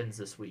what happens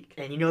this week.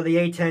 And the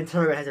A-10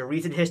 tournament has a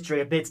recent history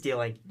of bid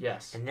stealing.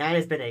 Yes. And that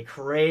has been a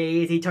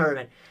crazy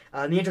tournament.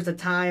 In the interest of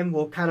time,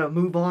 we'll kind of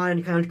move on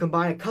and kind of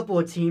combine a couple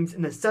of teams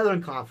in the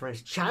Southern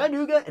Conference.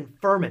 Chattanooga and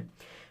Furman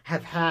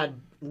have had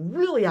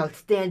really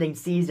outstanding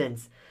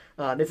seasons.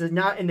 This is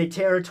not in the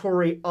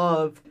territory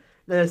of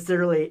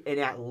necessarily an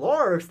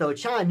at-large, though.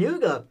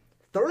 Chattanooga,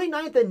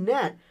 39th in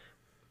net.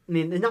 I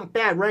mean, they're not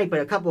bad rank,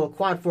 but a couple of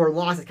quad 4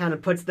 losses kind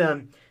of puts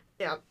them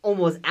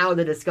almost out of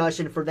the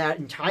discussion for that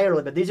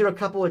entirely. But these are a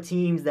couple of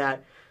teams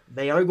that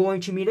they are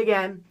going to meet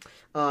again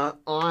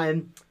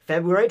on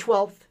February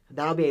 12th.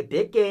 That'll be a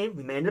big game.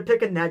 We may end up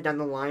picking that down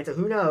the line, so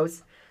who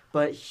knows.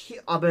 But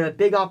a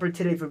big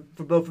opportunity for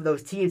both of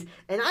those teams.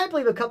 And I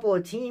believe a couple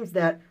of teams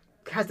that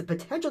has the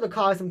potential to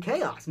cause some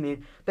chaos. I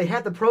mean, they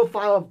have the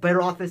profile of better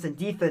offense and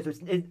defense,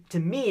 which to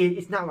me,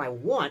 it's not what I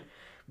want.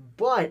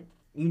 But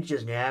you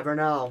just never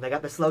know. They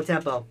got the slow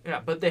tempo.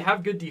 Yeah, but they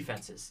have good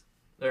defenses.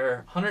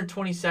 They're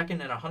 122nd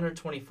and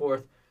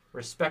 124th,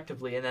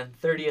 respectively, and then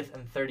 30th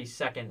and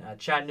 32nd.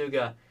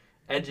 Chattanooga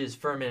edges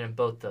Furman in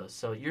both those.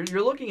 So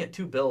you're looking at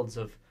two builds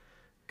of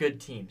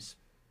good teams.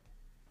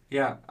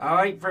 Yeah, I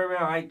like Furman.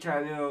 I like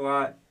Chattanooga a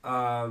lot.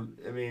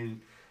 I mean,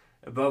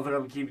 if both of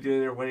them keep doing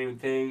their winning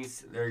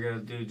things, they're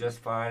going to do just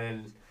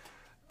fine.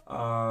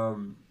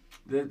 And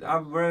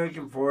I'm really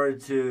looking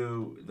forward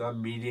to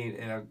them meeting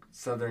in a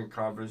Southern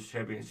Conference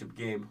Championship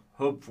game,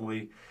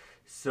 hopefully.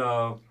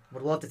 So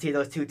would love to see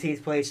those two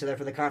teams play each other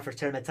for the conference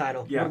tournament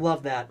title. Yeah. Would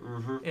love that.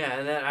 Mm-hmm. Yeah,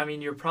 and then, I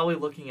mean, you're probably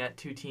looking at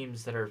two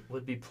teams that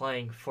would be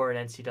playing for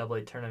an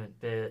NCAA tournament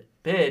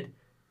bid,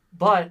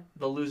 but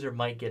the loser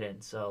might get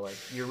in. So,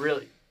 you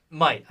really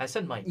might. I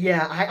said might.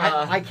 Yeah,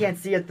 I can't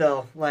see it,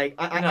 though.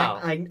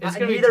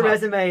 Neither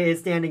resume is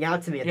standing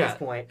out to me at this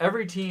point.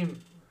 Every team,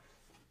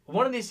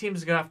 one of these teams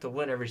is going to have to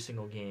win every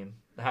single game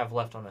they have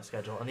left on the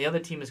schedule, and the other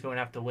team is going to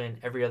have to win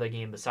every other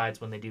game besides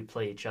when they do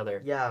play each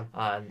other. Yeah.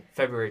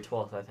 February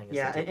 12th, I think.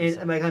 Yeah,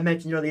 and like I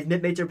mentioned, these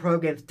mid-major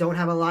programs don't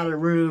have a lot of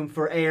room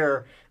for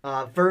error.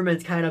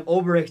 Furman's kind of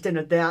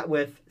overextended that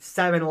with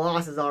 7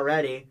 losses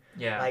already.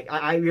 Yeah.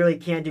 I really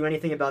can't do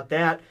anything about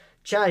that.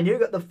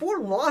 Chattanooga, the 4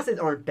 losses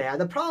aren't bad.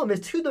 The problem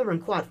is 2 of them are in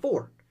quad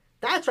 4.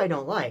 That's what I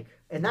don't like,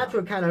 and that's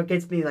what kind of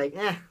gets me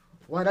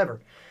whatever.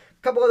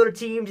 A couple other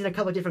teams in a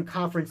couple of different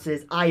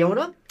conferences.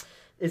 Iona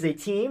is a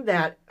team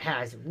that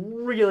has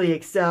really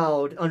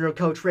excelled under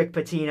Coach Rick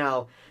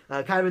Pitino,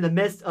 kind of in the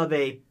midst of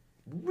a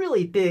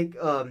really big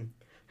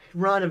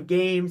run of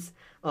games.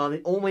 The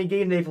only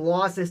game they've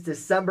lost this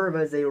December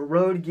was a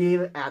road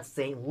game at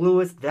St.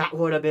 Louis. That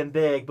would have been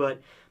big,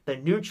 but the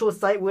neutral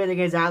site win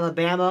against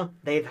Alabama,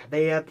 they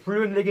have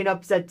proven they can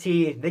upset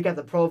teams. They got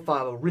the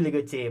profile of a really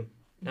good team.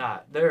 Nah,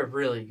 they're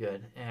really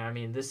good. And I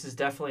mean, this is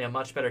definitely a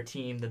much better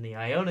team than the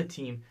Iona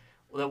team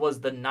that was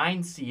the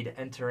 9 seed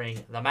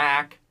entering the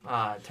MAC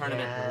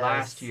tournament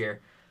last year.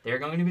 They're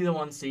going to be the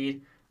 1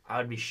 seed. I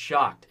would be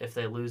shocked if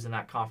they lose in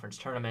that conference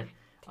tournament.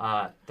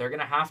 They're going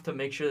to have to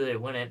make sure they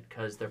win it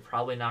because they're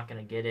probably not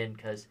going to get in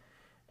because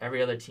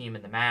every other team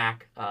in the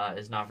MAC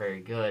is not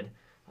very good.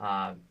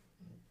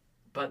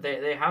 But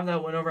they have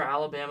that win over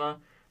Alabama.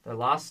 Their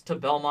loss to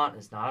Belmont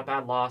is not a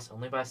bad loss,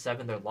 only by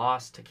 7. Their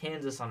loss to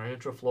Kansas on a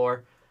neutral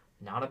floor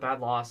not a bad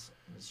loss.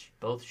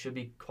 Both should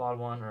be quad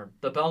 1, or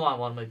the Belmont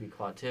one might be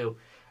quad 2.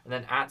 And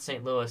then at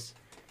St. Louis,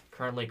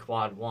 currently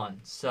quad 1.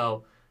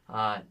 So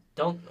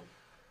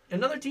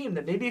another team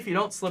that maybe if you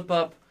don't slip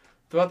up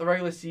throughout the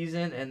regular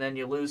season and then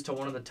you lose to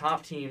one of the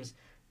top teams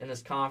in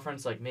this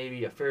conference, like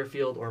maybe a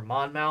Fairfield or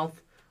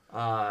Monmouth,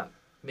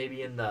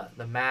 maybe in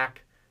the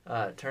MAC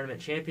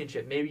tournament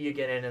championship, maybe you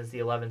get in as the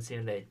 11th seed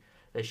and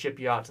they ship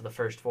you out to the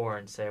first 4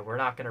 and say, we're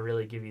not going to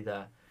really give you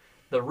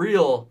the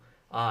real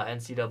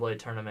NCAA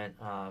tournament.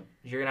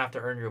 You're going to have to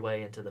earn your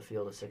way into the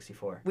field of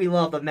 64. We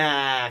love the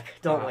MAC,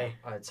 don't we?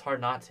 It's hard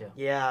not to.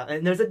 Yeah,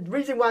 and there's a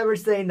reason why we're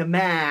saying the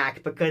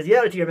MAC, because the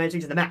other team you're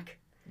mentioning is the MAC.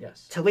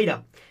 Yes.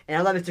 Toledo. And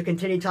I'd love us to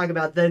continue talking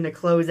about them to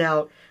close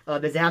out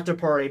this after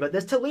party. But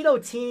this Toledo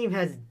team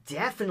has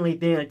definitely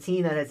been a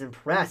team that has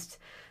impressed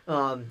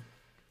over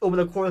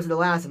the course of the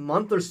last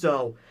month or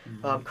so.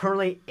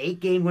 Currently,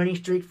 8-game winning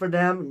streak for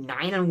them,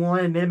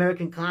 9-1 in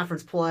Mid-American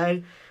Conference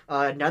play.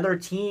 Another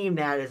team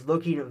that is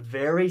looking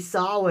very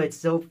solid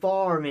so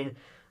far. I mean,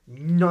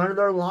 none of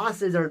their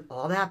losses are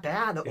all that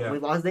bad. The only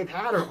losses they've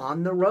had are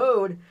on the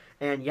road.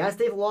 And yes,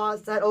 they've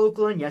lost at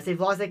Oakland. Yes, they've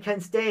lost at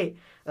Kent State.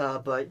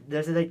 But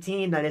this is a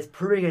team that is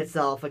proving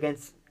itself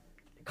against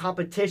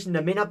competition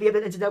that may not be able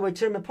to enter that way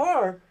tournament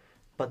par,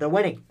 but they're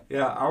winning.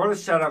 Yeah, I want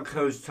to shout out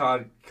Coach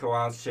Todd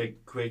Kowalczyk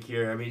quick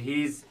here. I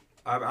mean,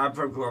 I'm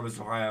from Columbus,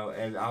 Ohio,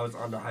 and I was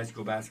on the high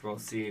school basketball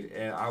scene,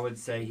 and I would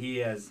say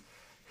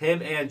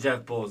him and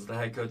Jeff Bowles, the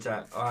head coach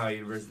at Ohio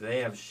University, they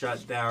have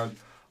shut down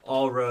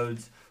all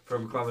roads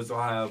from Columbus,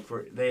 Ohio.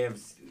 They have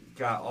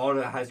got all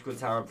the high school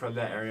talent from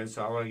that area,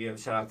 so I want to give a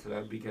shout out to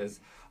them because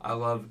I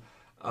love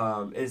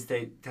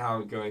in-state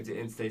talent going to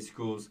in-state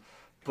schools.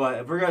 But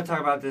if we're going to talk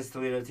about this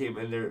Toledo team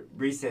and their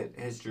recent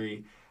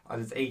history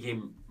on this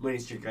 8-game winning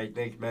streak I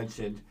think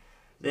mentioned,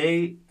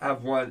 they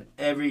have won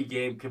every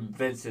game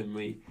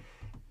convincingly.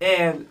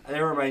 And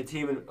they were my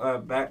team,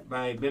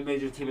 my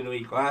mid-major team in the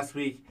week last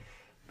week.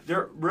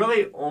 Their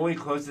really only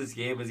closest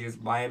game was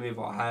against Miami of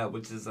Ohio,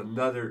 which is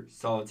another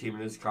solid team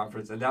in this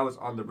conference, and that was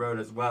on the road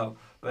as well.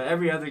 But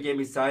every other game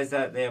besides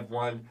that, they have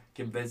won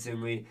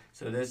convincingly.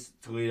 So this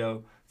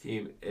Toledo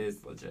team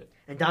is legit.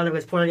 And Dominic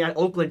was pointing out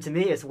Oakland to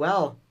me as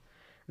well.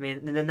 I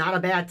mean, they're not a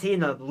bad team,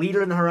 the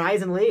leader in the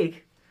Horizon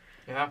League.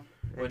 Yeah,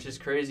 which is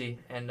crazy.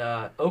 And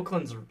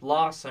Oakland's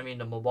loss, to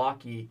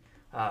Milwaukee,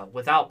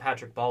 without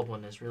Patrick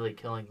Baldwin, is really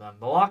killing them.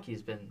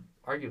 Milwaukee's been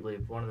arguably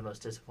one of the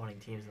most disappointing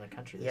teams in the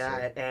country this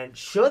year. And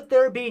should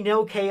there be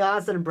no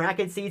chaos in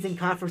bracket season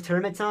conference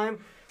tournament time,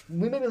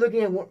 we may be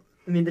looking at,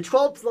 the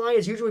 12th line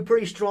is usually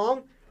pretty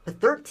strong. The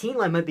 13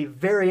 line might be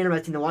very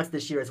interesting to watch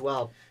this year as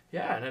well.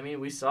 Yeah,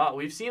 and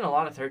we've seen a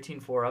lot of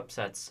 13-4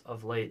 upsets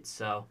of late,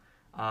 so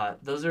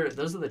those are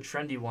the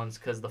trendy ones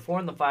because the 4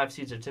 and the 5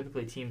 seeds are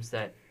typically teams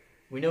that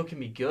we know can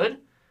be good,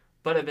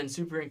 but have been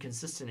super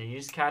inconsistent, and you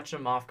just catch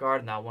them off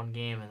guard in that one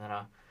game, and then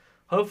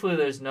hopefully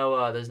there's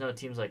no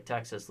teams like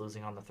Texas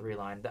losing on the 3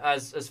 line.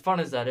 As fun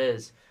as that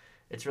is,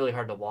 it's really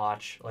hard to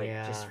watch.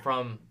 Just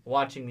from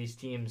watching these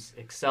teams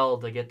excel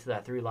to get to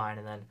that 3 line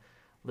and then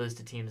lose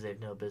to teams they have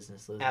no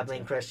business losing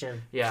Abilene to.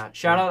 Christian. Yeah,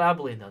 shout out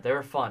Abilene though. They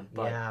were fun,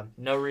 but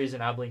no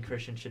reason Abilene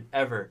Christian should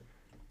ever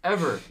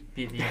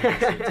beat the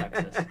University of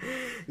Texas.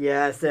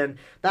 Yes, and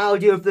that'll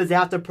do it for this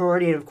after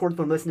party. And of course,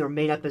 when listening to our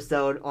main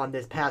episode on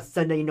this past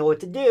Sunday, you know what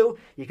to do.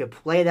 You can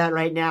play that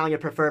right now on your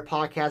preferred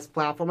podcast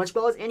platform, as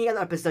well as any other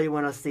episode you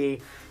want to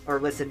see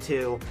or listen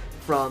to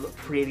from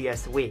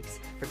previous weeks.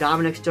 For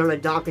Dominic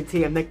Sterling, Doc and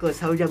T, I'm Nicholas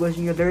Hoja,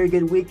 wishing you a very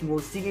good week, and we'll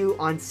see you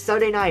on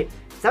Sunday night,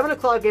 7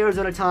 o'clock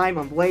Arizona time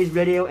on Blaze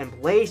Radio and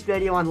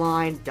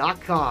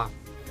BlazeRadioOnline.com.